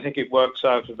 Yeah. I think it works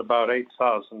out at about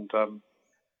 8,000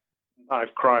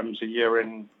 knife crimes a year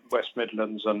in West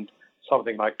Midlands and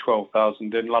something like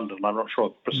 12,000 in London. I'm not sure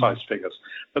the precise figures,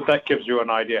 but that gives you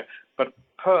an idea. But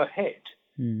per head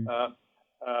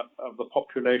of the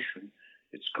population,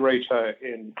 it's greater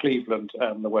in Cleveland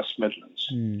and the West Midlands.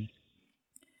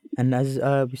 And as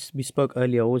we spoke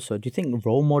earlier also, do you think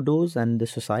role models and the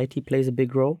society plays a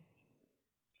big role?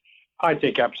 I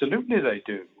think absolutely they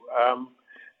do.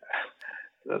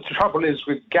 The trouble is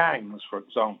with gangs, for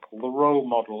example, the role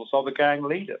models are the gang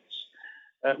leaders.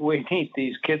 We need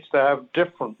these kids to have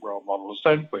different role models,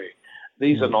 don't we?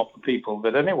 These are not the people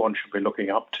that anyone should be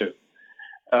looking up to.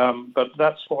 But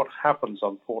that's what happens,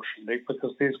 unfortunately,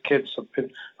 because these kids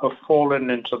have fallen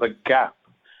into the gap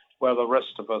where the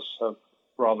rest of us have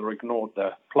rather ignored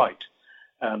their plight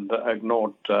and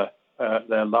ignored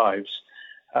their lives.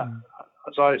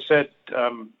 As I said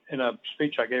in a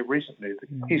speech I gave recently,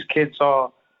 these kids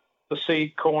are the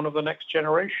seed corn of the next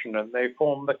generation and they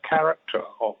form the character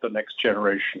of the next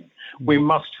generation. We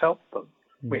must help them.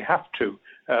 We have to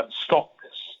stop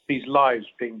these lives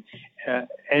being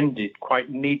ended quite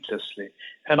needlessly.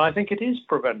 And I think it is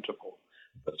preventable.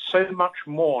 But so much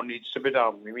more needs to be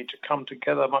done. We need to come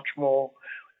together much more.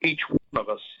 Each one of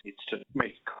us needs to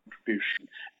make a contribution,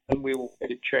 and we will get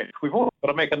it changed. We've all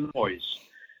got to make a noise,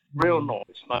 real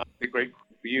noise, and I'd be grateful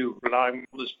for you relying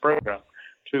on this program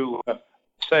to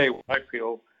say what I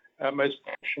feel most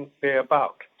passionately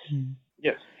about.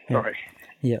 Yes, sorry.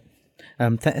 Yeah.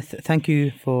 Thank you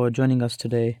for joining us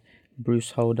today, Bruce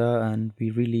Holder, and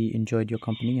we really enjoyed your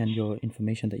company and your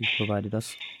information that you provided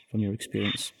us from your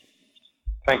experience.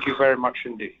 Thank you very much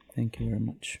indeed. Thank you very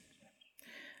much.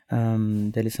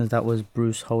 Dear listeners, that was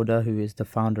Bruce Holder, who is the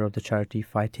founder of the charity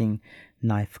Fighting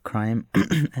Knife Crime,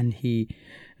 and he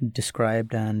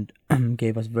described and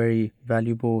gave us very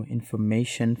valuable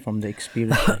information from the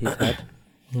experience that he's had.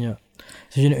 Yeah.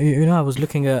 So I was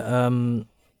looking at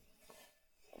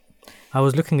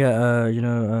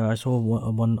I saw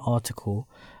one article.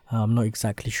 I'm not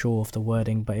exactly sure of the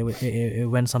wording, but it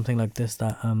went something like this: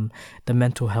 that the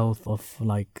mental health of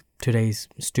like today's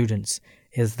students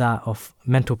is that of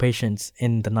mental patients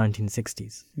in the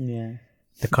 1960s. Yeah.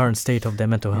 The current state of their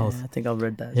mental health. I think I've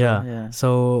read that. Yeah.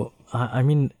 So I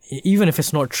mean, even if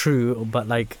it's not true, but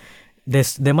like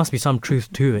there must be some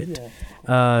truth to it.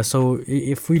 Yeah. So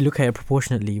if we look at it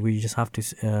proportionately, we just have to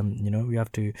we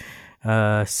have to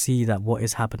see that what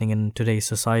is happening in today's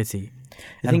society,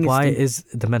 and why is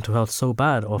the mental health so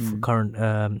bad of current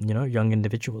young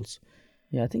individuals.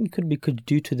 Yeah, I think it could be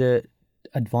due to the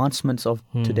advancements of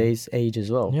today's age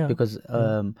as well. Yeah. Because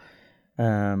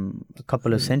a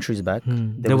couple of centuries back,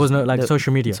 there was no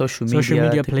social media. Social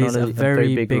media plays a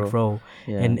very big role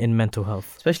in mental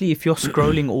health. Especially if you're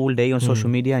scrolling all day on social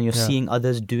media and you're seeing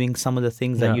others doing some of the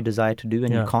things that you desire to do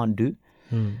and you can't do.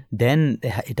 Then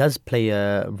it does play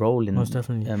a role in. Most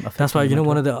definitely. That's why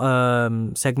one of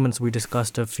the segments we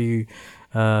discussed a few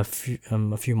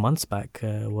months back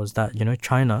was that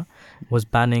China was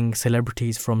banning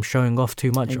celebrities from showing off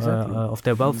too much of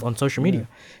their wealth on social media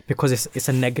because it's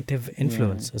a negative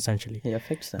influence essentially. It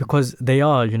affects them because they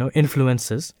are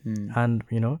influencers and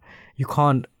you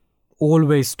can't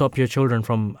always stop your children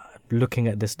from looking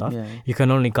at this stuff. You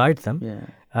can only guide them.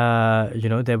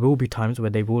 There will be times where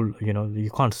they will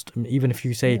you can't even if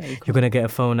you say you're going to get a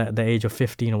phone at the age of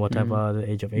 15 or whatever, the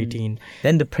age of 18,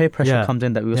 then the peer pressure comes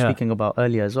in that we were speaking about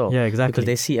earlier as well. Exactly, because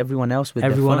they see everyone else with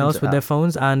their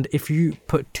phones, and if you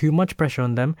put too much pressure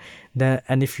on them,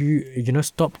 and if you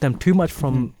stop them too much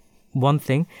from one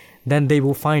thing, then they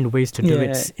will find ways to do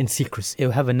it in secrecy. It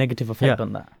will have a negative effect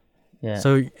on that.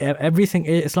 So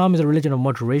Islam is a religion of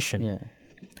moderation.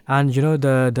 And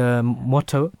the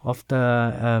motto of the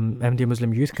Ahmadiyya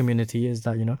Muslim youth community is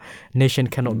that nation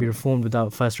cannot be reformed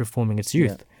without first reforming its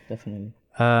youth. Definitely.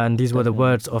 And these were the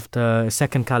words of the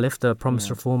second caliph, the promised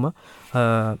reformer.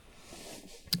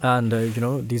 And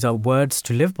these are words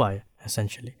to live by,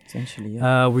 essentially.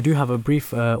 We do have a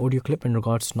brief audio clip in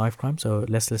regards to knife crime, so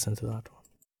let's listen to that one.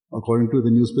 According to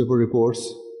the newspaper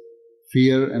reports,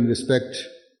 fear and respect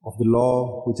of the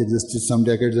law which existed some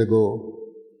decades ago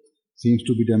seems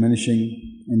to be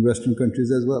diminishing in Western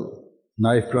countries as well.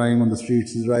 Knife crime on the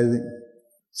streets is rising.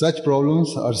 Such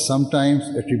problems are sometimes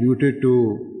attributed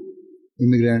to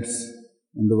immigrants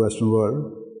in the Western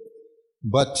world,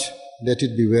 but let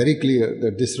it be very clear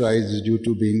that this rise is due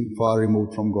to being far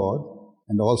removed from God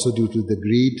and also due to the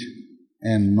greed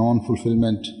and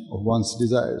non-fulfillment of one's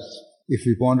desires. If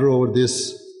we ponder over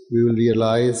this, we will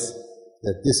realize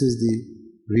that this is the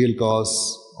real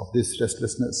cause of this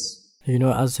restlessness. You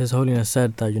know, as His Holiness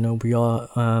said, that, you know, we are,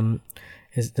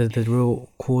 is the real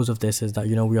cause of this is that,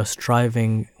 you know, we are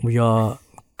striving, we are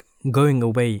going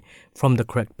away from the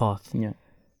correct path. Yeah.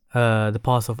 The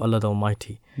path of Allah the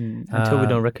Almighty. Until we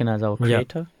don't recognize our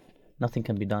Creator, nothing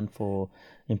can be done for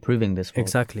improving this world.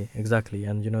 Exactly.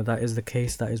 And, you know, that is the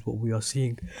case. That is what we are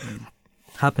seeing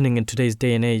happening in today's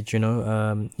day and age. You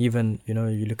know, even, you know,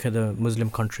 you look at the Muslim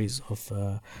countries of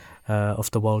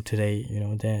the world today. You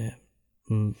know, they're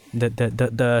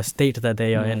the state that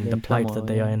they are in, the plight that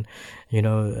they are in. You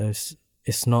know,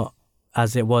 it's not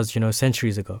as it was, you know,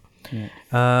 centuries ago.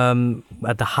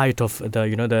 At the height of the,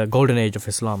 you know, the golden age of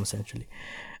Islam, essentially.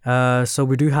 So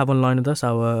we do have online with us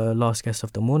our last guest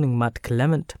of the morning, Matt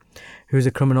Clement, who is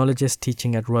a criminologist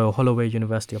teaching at Royal Holloway,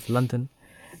 University of London.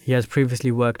 He has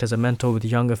previously worked as a mentor with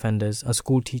young offenders, a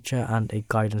school teacher and a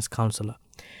guidance counsellor.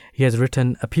 He has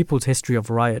written A People's History of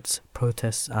Riots,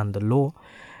 Protests and the Law,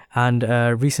 and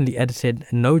recently edited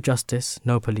No Justice,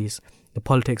 No Police, The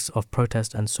Politics of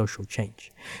Protest and Social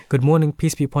Change. Good morning,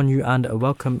 peace be upon you, and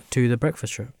welcome to The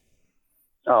Breakfast Show.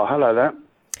 Oh, hello there.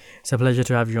 It's a pleasure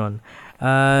to have you on.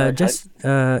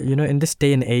 You know, in this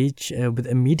day and age, with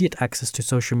immediate access to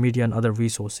social media and other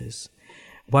resources,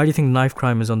 why do you think knife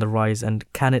crime is on the rise, and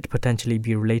can it potentially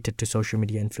be related to social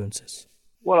media influences?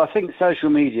 Well, I think social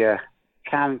media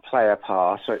can play a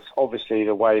part. So it's obviously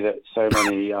the way that so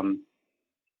many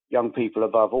young people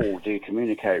above all do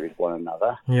communicate with one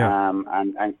another.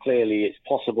 And clearly it's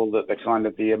possible that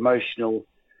the emotional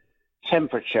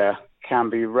temperature can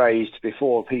be raised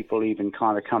before people even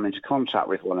kind of come into contact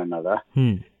with one another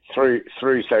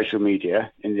through social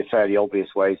media in the fairly obvious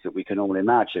ways that we can all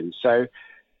imagine. So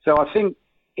I think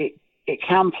it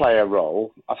can play a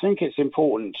role. I think it's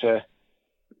important to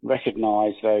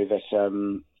recognise, though,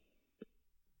 that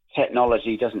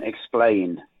technology doesn't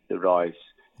explain the rise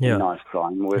in knife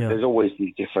crime. There's always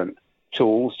these different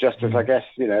tools, just as I guess,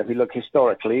 you know, if you look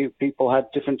historically, people had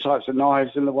different types of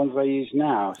knives than the ones they use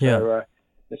now. So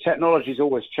the technology is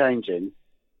always changing.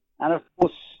 And of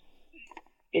course,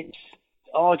 it's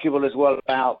arguable as well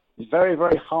about very,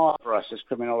 very hard for us as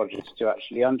criminologists to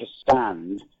actually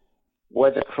understand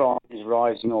whether crime is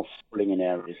rising or falling in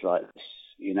areas like this.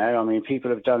 You know, I mean, people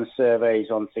have done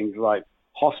surveys on things like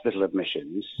hospital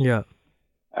admissions.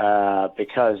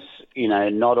 Because, you know,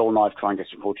 not all knife crime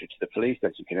gets reported to the police,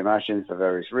 as you can imagine, for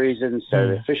various reasons. So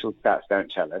the official stats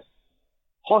don't tell us.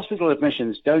 Hospital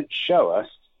admissions don't show us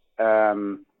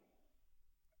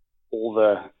all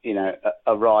the, you know,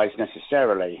 a rise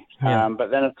necessarily. But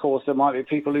then, of course, there might be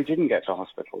people who didn't get to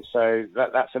hospital. So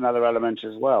that's another element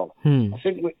as well. I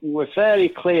think we're fairly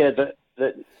clear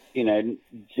that you know,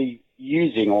 the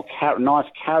using or knife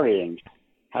carrying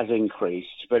has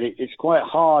increased, but it's quite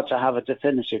hard to have a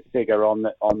definitive figure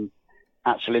on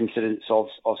actual incidents of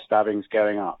stabbings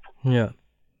going up.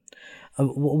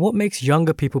 What makes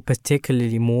younger people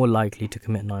particularly more likely to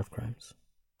commit knife crimes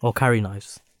or carry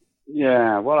knives?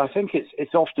 Well, I think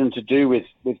it's often to do with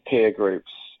peer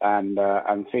groups and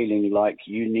feeling like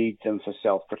you need them for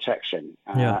self-protection.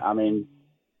 I mean,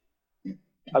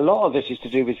 a lot of this is to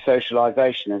do with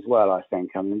socialization as well, I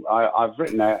think. I mean, I've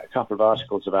written a couple of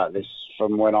articles about this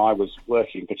from when I was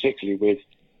working, particularly with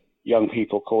young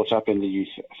people caught up in the youth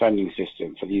offending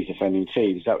system for the youth offending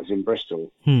teams. That was in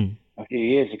Bristol a few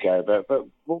years ago. But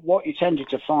what you tended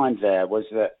to find there was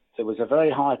that there was a very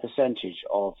high percentage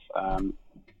of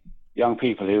young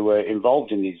people who were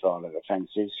involved in these violent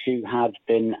offences who had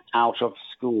been out of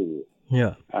school.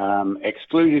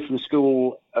 Excluded from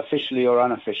school officially or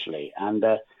unofficially, and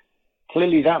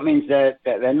clearly that means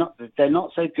they're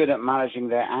not so good at managing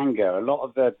their anger. A lot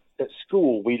of at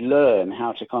school we learn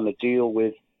how to kind of deal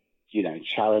with, you know,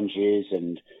 challenges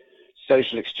and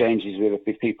social exchanges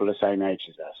with people the same age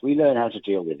as us. We learn how to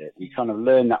deal with it. We kind of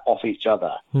learn that off each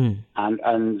other, and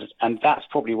that's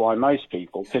probably why most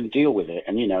people can deal with it.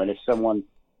 And you know, and if someone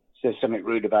says something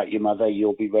rude about your mother,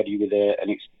 you'll be ready with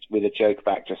a joke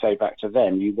back to say back to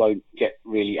them. You won't get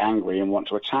really angry and want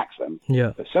to attack them.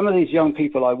 But some of these young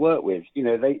people I work with, you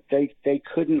know, they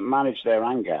couldn't manage their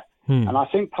anger, and I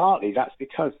think partly that's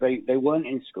because they weren't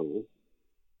in school.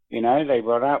 You know, they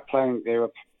were out playing. They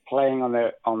were playing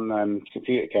on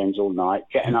computer games all night,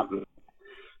 getting up,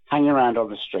 hanging around on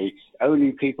the streets.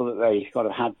 Only people that they kind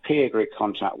of had peer group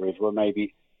contact with were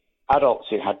maybe adults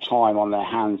who had time on their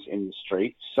hands in the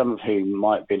streets, some of whom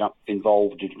might have been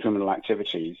involved in criminal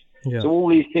activities. Yeah. So all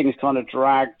these things kind of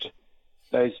dragged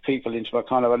those people into a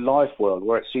kind of a life world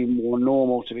where it seemed more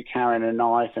normal to be carrying a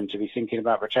knife and to be thinking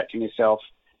about protecting yourself.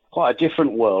 Quite a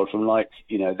different world from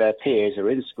their peers are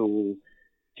in school,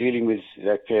 dealing with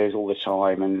their peers all the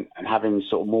time and having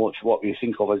sort of more what we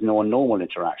think of as more normal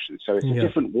interactions. So it's a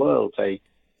different world they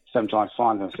sometimes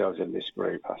find themselves in this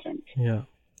group, I think. Yeah.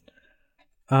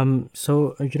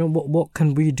 So, what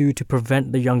can we do to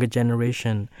prevent the younger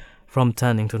generation from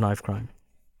turning to knife crime?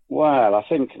 Well, I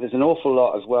think there's an awful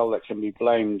lot as well that can be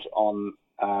blamed on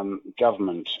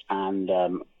government and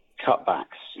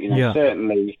cutbacks.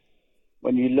 Certainly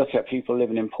when you look at people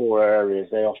living in poorer areas,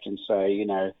 they often say,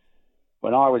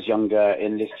 when I was younger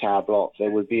in this car block, there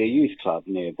would be a youth club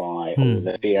nearby, or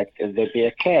there'd be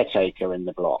a caretaker in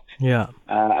the block. Yeah.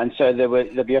 And so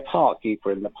there'd be a park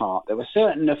keeper in the park. There were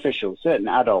certain officials, certain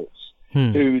adults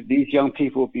who these young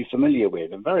people would be familiar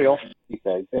with. And very often these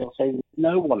days, they'll say, there's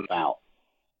no one about.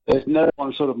 There's no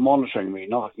one sort of monitoring me,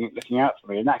 not looking out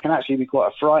for me. And that can actually be quite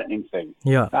a frightening thing.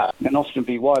 Yeah. That can often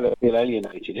be why they feel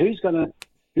alienated. Who's going to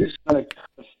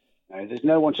there's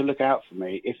no one to look out for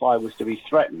me if I was to be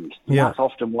threatened. Yeah. That's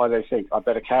often why they think I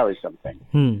better carry something.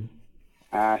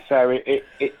 So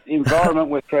the environment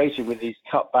we're creating with these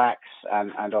cutbacks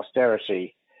and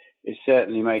austerity is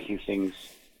certainly making things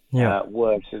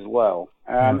worse as well.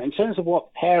 In terms of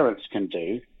what parents can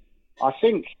do, I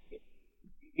think,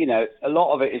 a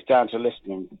lot of it is down to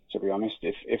listening, to be honest.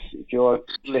 If you're a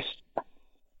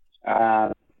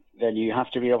listener, then you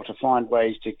have to be able to find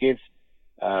ways to give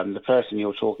the person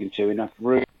you're talking to enough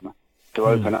room to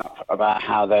open up about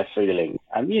how they're feeling.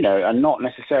 And, and not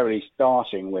necessarily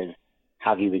starting with,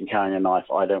 have you been carrying a knife?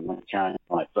 I don't want to carry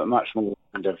a knife, but much more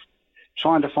kind of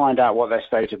trying to find out what their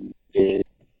state of mind is,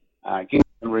 give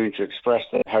them room to express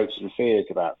their hopes and fears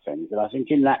about things. And I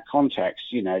think in that context,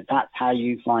 that's how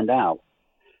you find out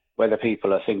whether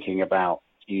people are thinking about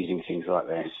using things like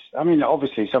this. I mean,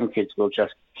 obviously some kids will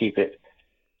just keep it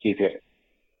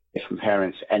from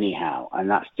parents anyhow, and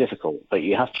that's difficult, but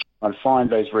you have to find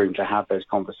those room to have those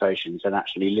conversations and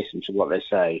actually listen to what they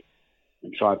say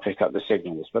and try and pick up the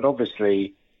signals. But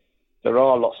obviously there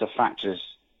are lots of factors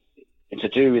to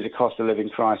do with the cost of living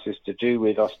crisis, to do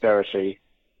with austerity,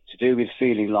 to do with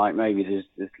feeling like maybe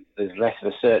there's less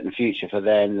of a certain future for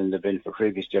them than there's been for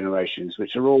previous generations,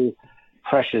 which are all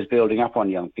pressures building up on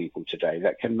young people today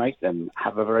that can make them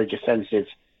have a very defensive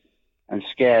and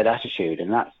scared attitude,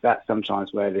 and that's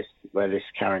sometimes where this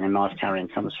carrying a knife carrying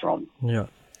comes from. Yeah,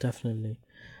 definitely.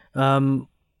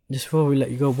 Just before we let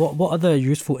you go, what other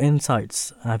useful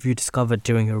insights have you discovered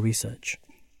during your research?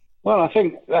 Well, I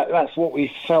think that's what we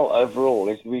felt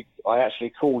overall. I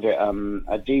actually called it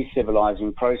a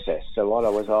decivilizing process. So what I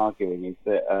was arguing is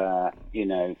that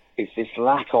it's this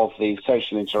lack of the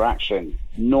social interaction,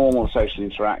 normal social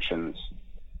interactions,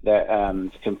 that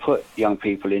can put young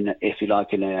people in, if you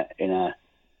like, in a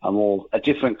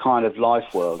different kind of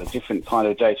life world, a different kind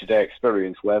of day-to-day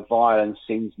experience where violence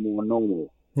seems more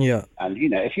normal. Yeah. And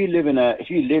if you live in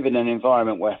an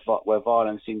environment where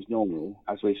violence seems normal,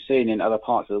 as we've seen in other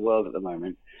parts of the world at the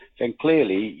moment, then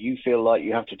clearly you feel like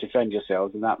you have to defend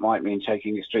yourselves, and that might mean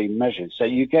taking extreme measures. So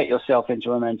you get yourself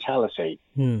into a mentality,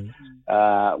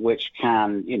 which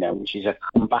is a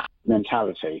combative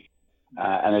mentality.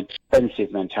 And a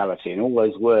defensive mentality, and all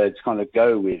those words kind of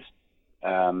go with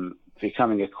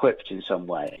becoming equipped in some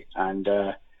way. And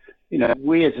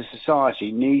we as a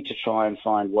society need to try and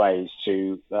find ways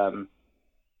to,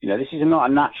 this is not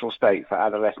a natural state for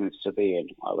adolescents to be in,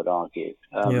 I would argue.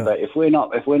 But if we're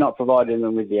not providing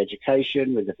them with the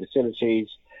education, with the facilities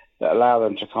that allow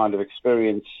them to kind of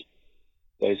experience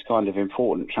those kind of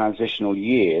important transitional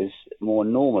years more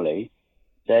normally,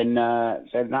 then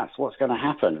that's what's going to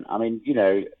happen. I mean,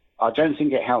 I don't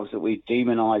think it helps that we're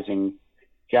demonizing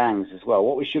gangs as well.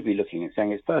 What we should be looking at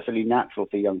saying it's perfectly natural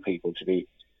for young people to be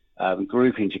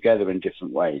grouping together in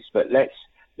different ways. But let's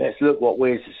look what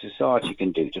we as a society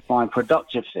can do to find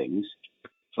productive things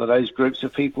for those groups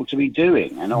of people to be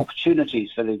doing and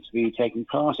opportunities for them to be taking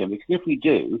part in. Because if we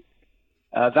do,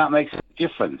 that makes a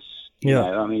difference.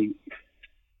 I mean,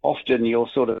 often you'll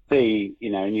sort of see,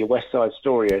 in your West Side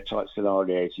Story type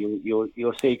scenarios,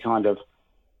 you'll see kind of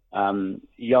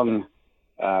young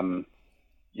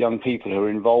people who are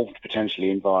involved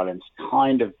potentially in violence,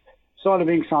 kind of sort of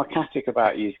being sarcastic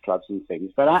about youth clubs and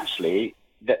things, but actually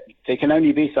they can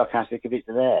only be sarcastic if it's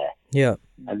there. Yeah.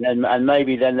 And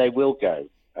maybe then they will go.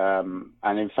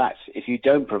 And in fact, if you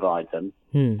don't provide them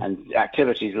and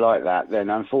activities like that, then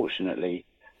unfortunately,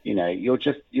 you know,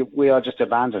 we are just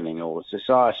abandoning, or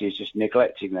society is just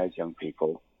neglecting those young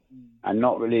people and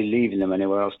not really leaving them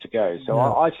anywhere else to go. So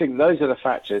I think those are the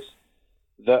factors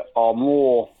that are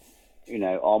more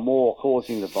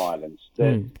causing the violence.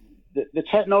 The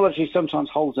technology sometimes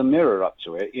holds a mirror up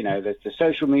to it. You know, the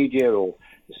social media or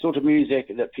the sort of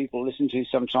music that people listen to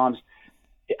sometimes,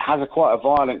 it has quite a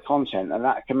violent content, and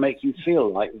that can make you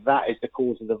feel like that is the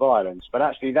cause of the violence. But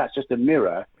actually, that's just a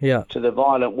mirror to the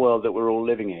violent world that we're all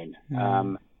living in.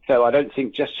 So I don't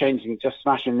think just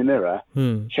smashing the mirror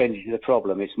changes the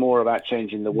problem. It's more about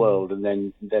changing the world, and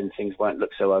then things won't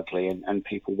look so ugly, and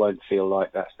people won't feel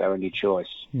like that's their only choice.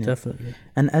 Yeah. Definitely.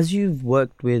 And as you've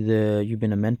worked with, you've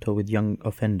been a mentor with young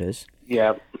offenders.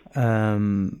 Yeah.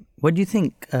 What do you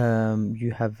think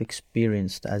you have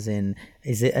experienced? As in,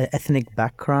 is it an ethnic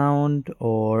background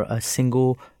or a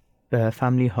single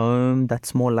family home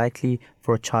that's more likely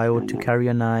for a child to carry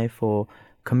a knife or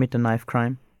commit a knife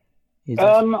crime?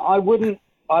 I wouldn't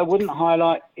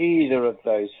highlight either of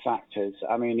those factors.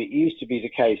 I mean, it used to be the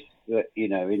case that, you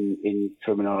know, in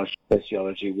criminology,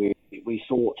 sociology, we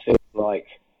thought things like,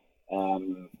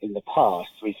 in the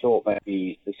past, we thought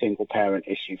maybe the single parent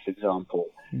issue, for example,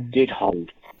 did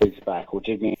hold kids back or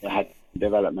did mean they had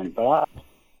development. But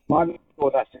I'm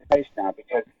sure that's the case now,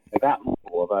 because that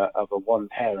model of a one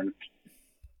parent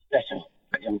setup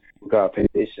that young people grow up in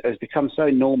has become so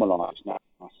normalised now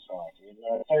in our society.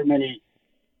 There are so many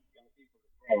young people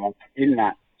that grow up in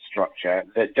that structure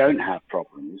that don't have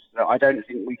problems that I don't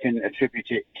think we can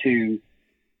attribute it to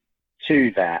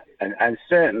that. And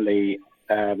certainly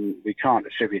we can't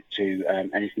attribute to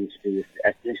anything to do with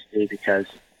ethnicity, because,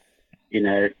 you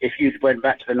know, if you went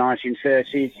back to the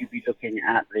 1930s, you'd be looking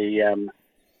at the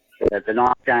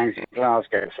knife gangs in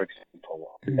Glasgow, for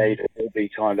example. They'd all be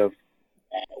kind of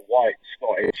white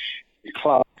Scottish.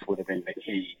 Class would have been the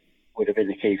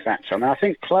key factor. I mean, I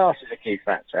think class is a key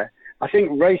factor. I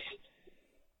think race,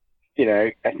 you know,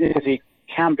 ethnicity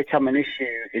can become an issue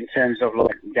in terms of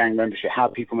like gang membership, how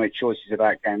people make choices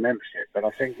about gang membership. But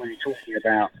I think when you're talking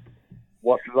about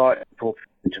what's likely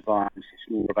to violence, it's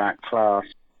more about class,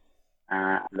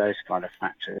 those kind of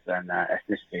factors than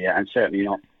ethnicity, and certainly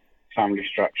not family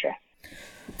structure.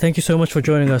 Thank you so much for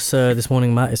joining us this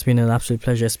morning, Matt. It's been an absolute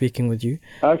pleasure speaking with you.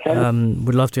 Okay.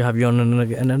 We'd love to have you on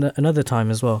another time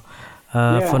as well.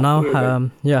 For now,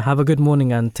 have a good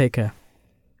morning and take care.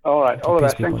 All right. All the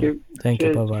best. Thank you. Thank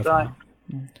you. Bye-bye. Bye.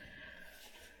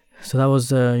 So that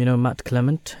was, Matt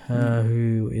Clement,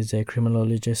 who is a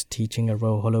criminologist teaching at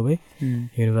Royal Holloway,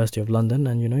 University of London.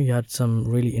 And, he had some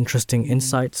really interesting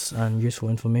insights and useful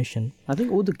information. I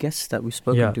think all the guests that we've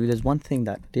spoken to, there's one thing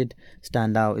that did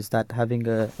stand out, is that having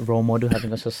a role model,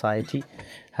 having a society,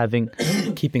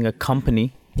 keeping a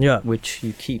company, which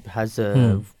you keep, has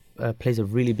plays a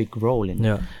really big role in.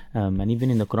 And even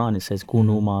in the Quran it says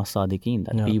Kunu ma sadiqeen,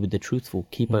 that be with the truthful,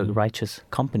 keep a righteous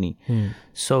company,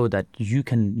 so that you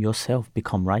can yourself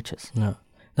become righteous.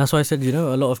 That's why I said,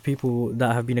 a lot of people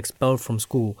that have been expelled from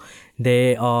school,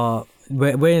 they are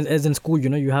whereas in school,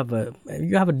 you have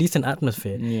a decent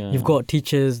atmosphere. You've got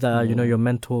teachers that are, your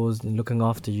mentors looking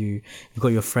after you. You've got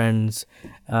your friends,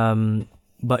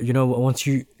 but once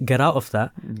you get out of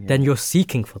that, then you're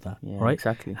seeking for that, right?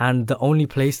 Exactly. And the only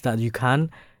place that you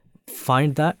can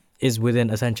find that is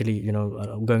within, essentially,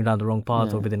 going down the wrong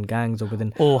path, or within gangs, or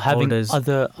within having orders.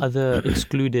 other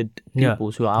excluded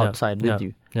peoples who are outside with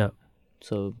you.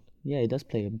 So it does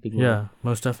play a big role. Yeah,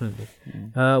 most definitely.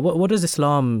 What is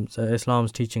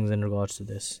Islam's teachings in regards to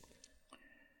this?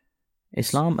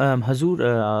 Islam, Hazur,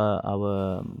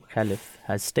 our Caliph,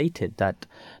 has stated that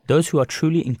those who are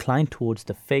truly inclined towards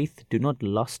the faith do not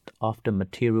lust after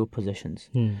material possessions.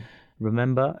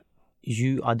 Remember,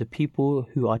 you are the people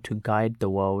who are to guide the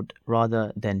world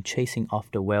rather than chasing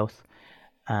after wealth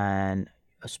and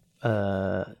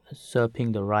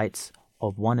usurping the rights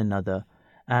of one another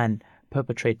and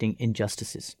perpetrating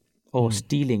injustices, or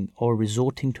stealing, or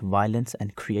resorting to violence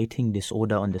and creating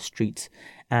disorder on the streets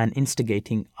and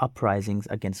instigating uprisings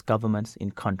against governments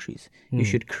in countries. You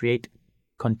should create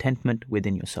contentment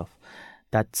within yourself.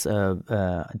 That's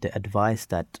the advice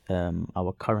that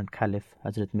our current Caliph,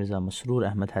 Hazrat Mirza Masroor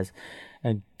Ahmad, has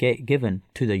given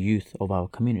to the youth of our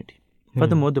community.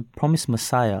 Furthermore, the promised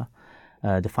Messiah,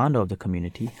 the founder of the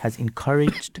community, has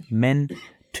encouraged men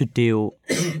to deal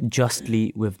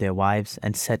justly with their wives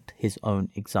and set his own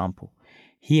example.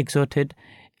 He exhorted,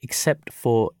 except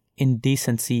for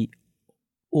indecency,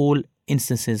 all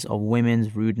instances of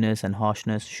women's rudeness and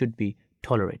harshness should be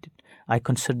tolerated. I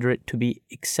consider it to be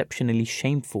exceptionally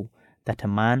shameful that a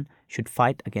man should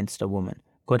fight against a woman.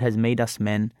 God has made us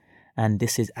men, and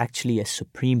this is actually a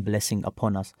supreme blessing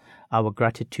upon us. Our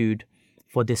gratitude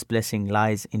for this blessing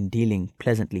lies in dealing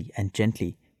pleasantly and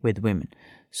gently with women.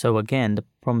 So again, the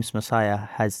promised Messiah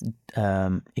has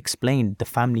explained the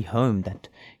family home that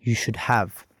you should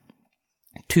have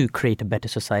to create a better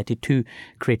society, to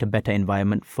create a better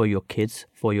environment for your kids,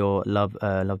 for your love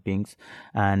beings,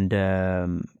 and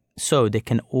so they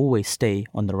can always stay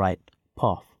on the right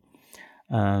path.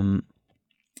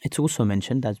 It's also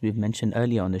mentioned, as we've mentioned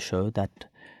earlier on the show, that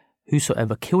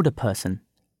whosoever killed a person,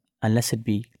 unless it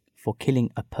be for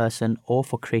killing a person or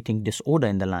for creating disorder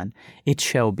in the land, it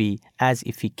shall be as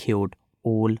if he killed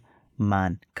all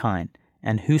mankind.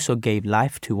 And whoso gave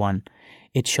life to one,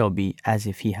 it shall be as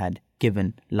if he had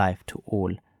given life to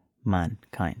all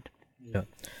mankind. Yeah.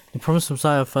 The promised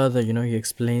Messiah further, he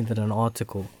explained in an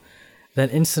article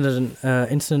that incident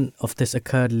of this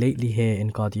occurred lately here in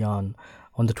Qadian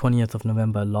on the 20th of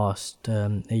November last.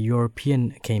 A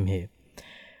European came here.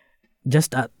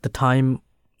 Just at the time,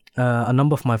 a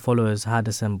number of my followers had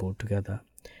assembled together,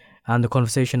 and the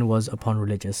conversation was upon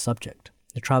religious subject.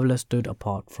 The traveller stood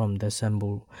apart from the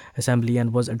assembly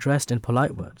and was addressed in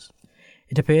polite words.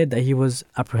 It appeared that he was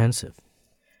apprehensive.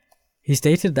 He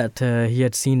stated that he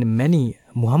had seen many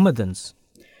Muhammadans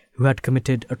who had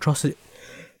committed atrocious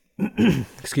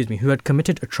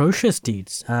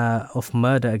deeds of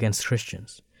murder against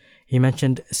Christians. He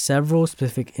mentioned several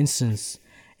specific instances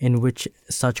in which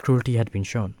such cruelty had been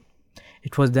shown.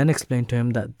 It was then explained to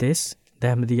him that the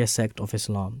Ahmadiyya sect of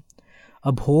Islam,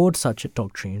 abhorred such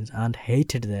doctrines and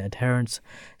hated their adherents.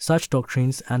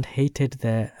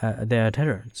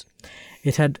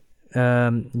 It had,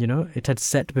 it had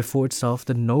set before itself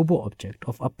the noble object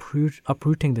of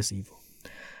uprooting this evil.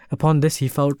 Upon this, he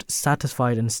felt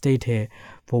satisfied and stayed here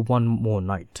for one more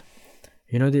night.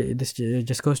 This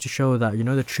just goes to show that,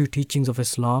 the true teachings of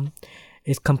Islam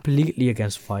is completely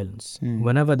against violence.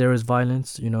 Whenever there is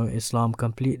violence, Islam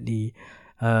completely,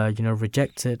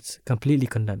 rejects it, completely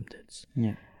condemns it.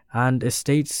 Yeah. And it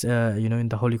states, in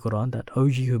the Holy Quran that, O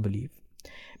ye who believe,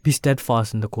 be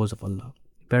steadfast in the cause of Allah,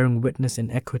 bearing witness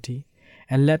in equity,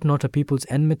 and let not a people's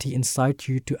enmity incite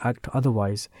you to act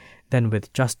otherwise than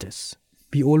with justice.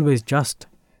 Be always just,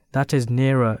 that is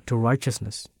nearer to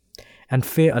righteousness. And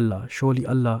fear Allah, surely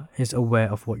Allah is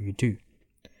aware of what you do.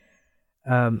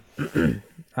 And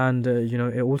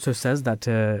it also says that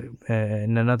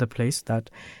in another place that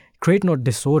create not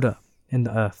disorder in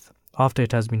the earth after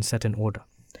it has been set in order.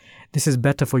 This is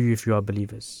better for you if you are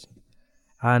believers.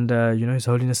 And His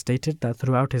Holiness stated that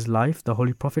throughout his life, the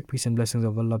Holy Prophet, peace and blessings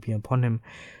of Allah be upon him,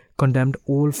 condemned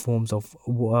all forms of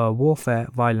warfare,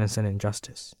 violence and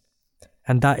injustice.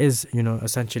 And that is,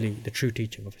 essentially the true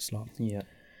teaching of Islam. Yeah.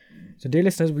 So, dear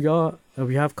listeners,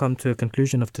 we have come to a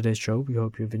conclusion of today's show. We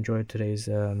hope you've enjoyed today's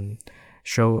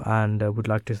show, and would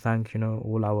like to thank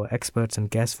all our experts and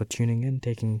guests for tuning in,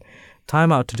 taking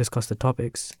time out to discuss the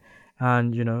topics.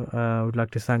 And would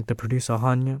like to thank the producer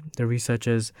Hanya, the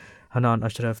researchers Hanan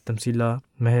Ashraf, Tamsila,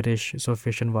 Mehrish,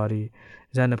 Sophia Shanwari,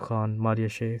 Zainab Khan, Maria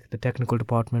Sheikh, the technical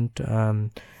department,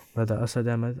 Brother Asad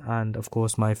Ahmed, and of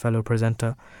course my fellow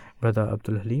presenter, Brother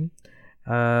Abdul Halim.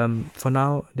 For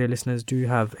now, dear listeners, do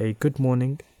have a good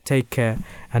morning, take care,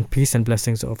 and peace and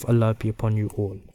blessings of Allah be upon you all.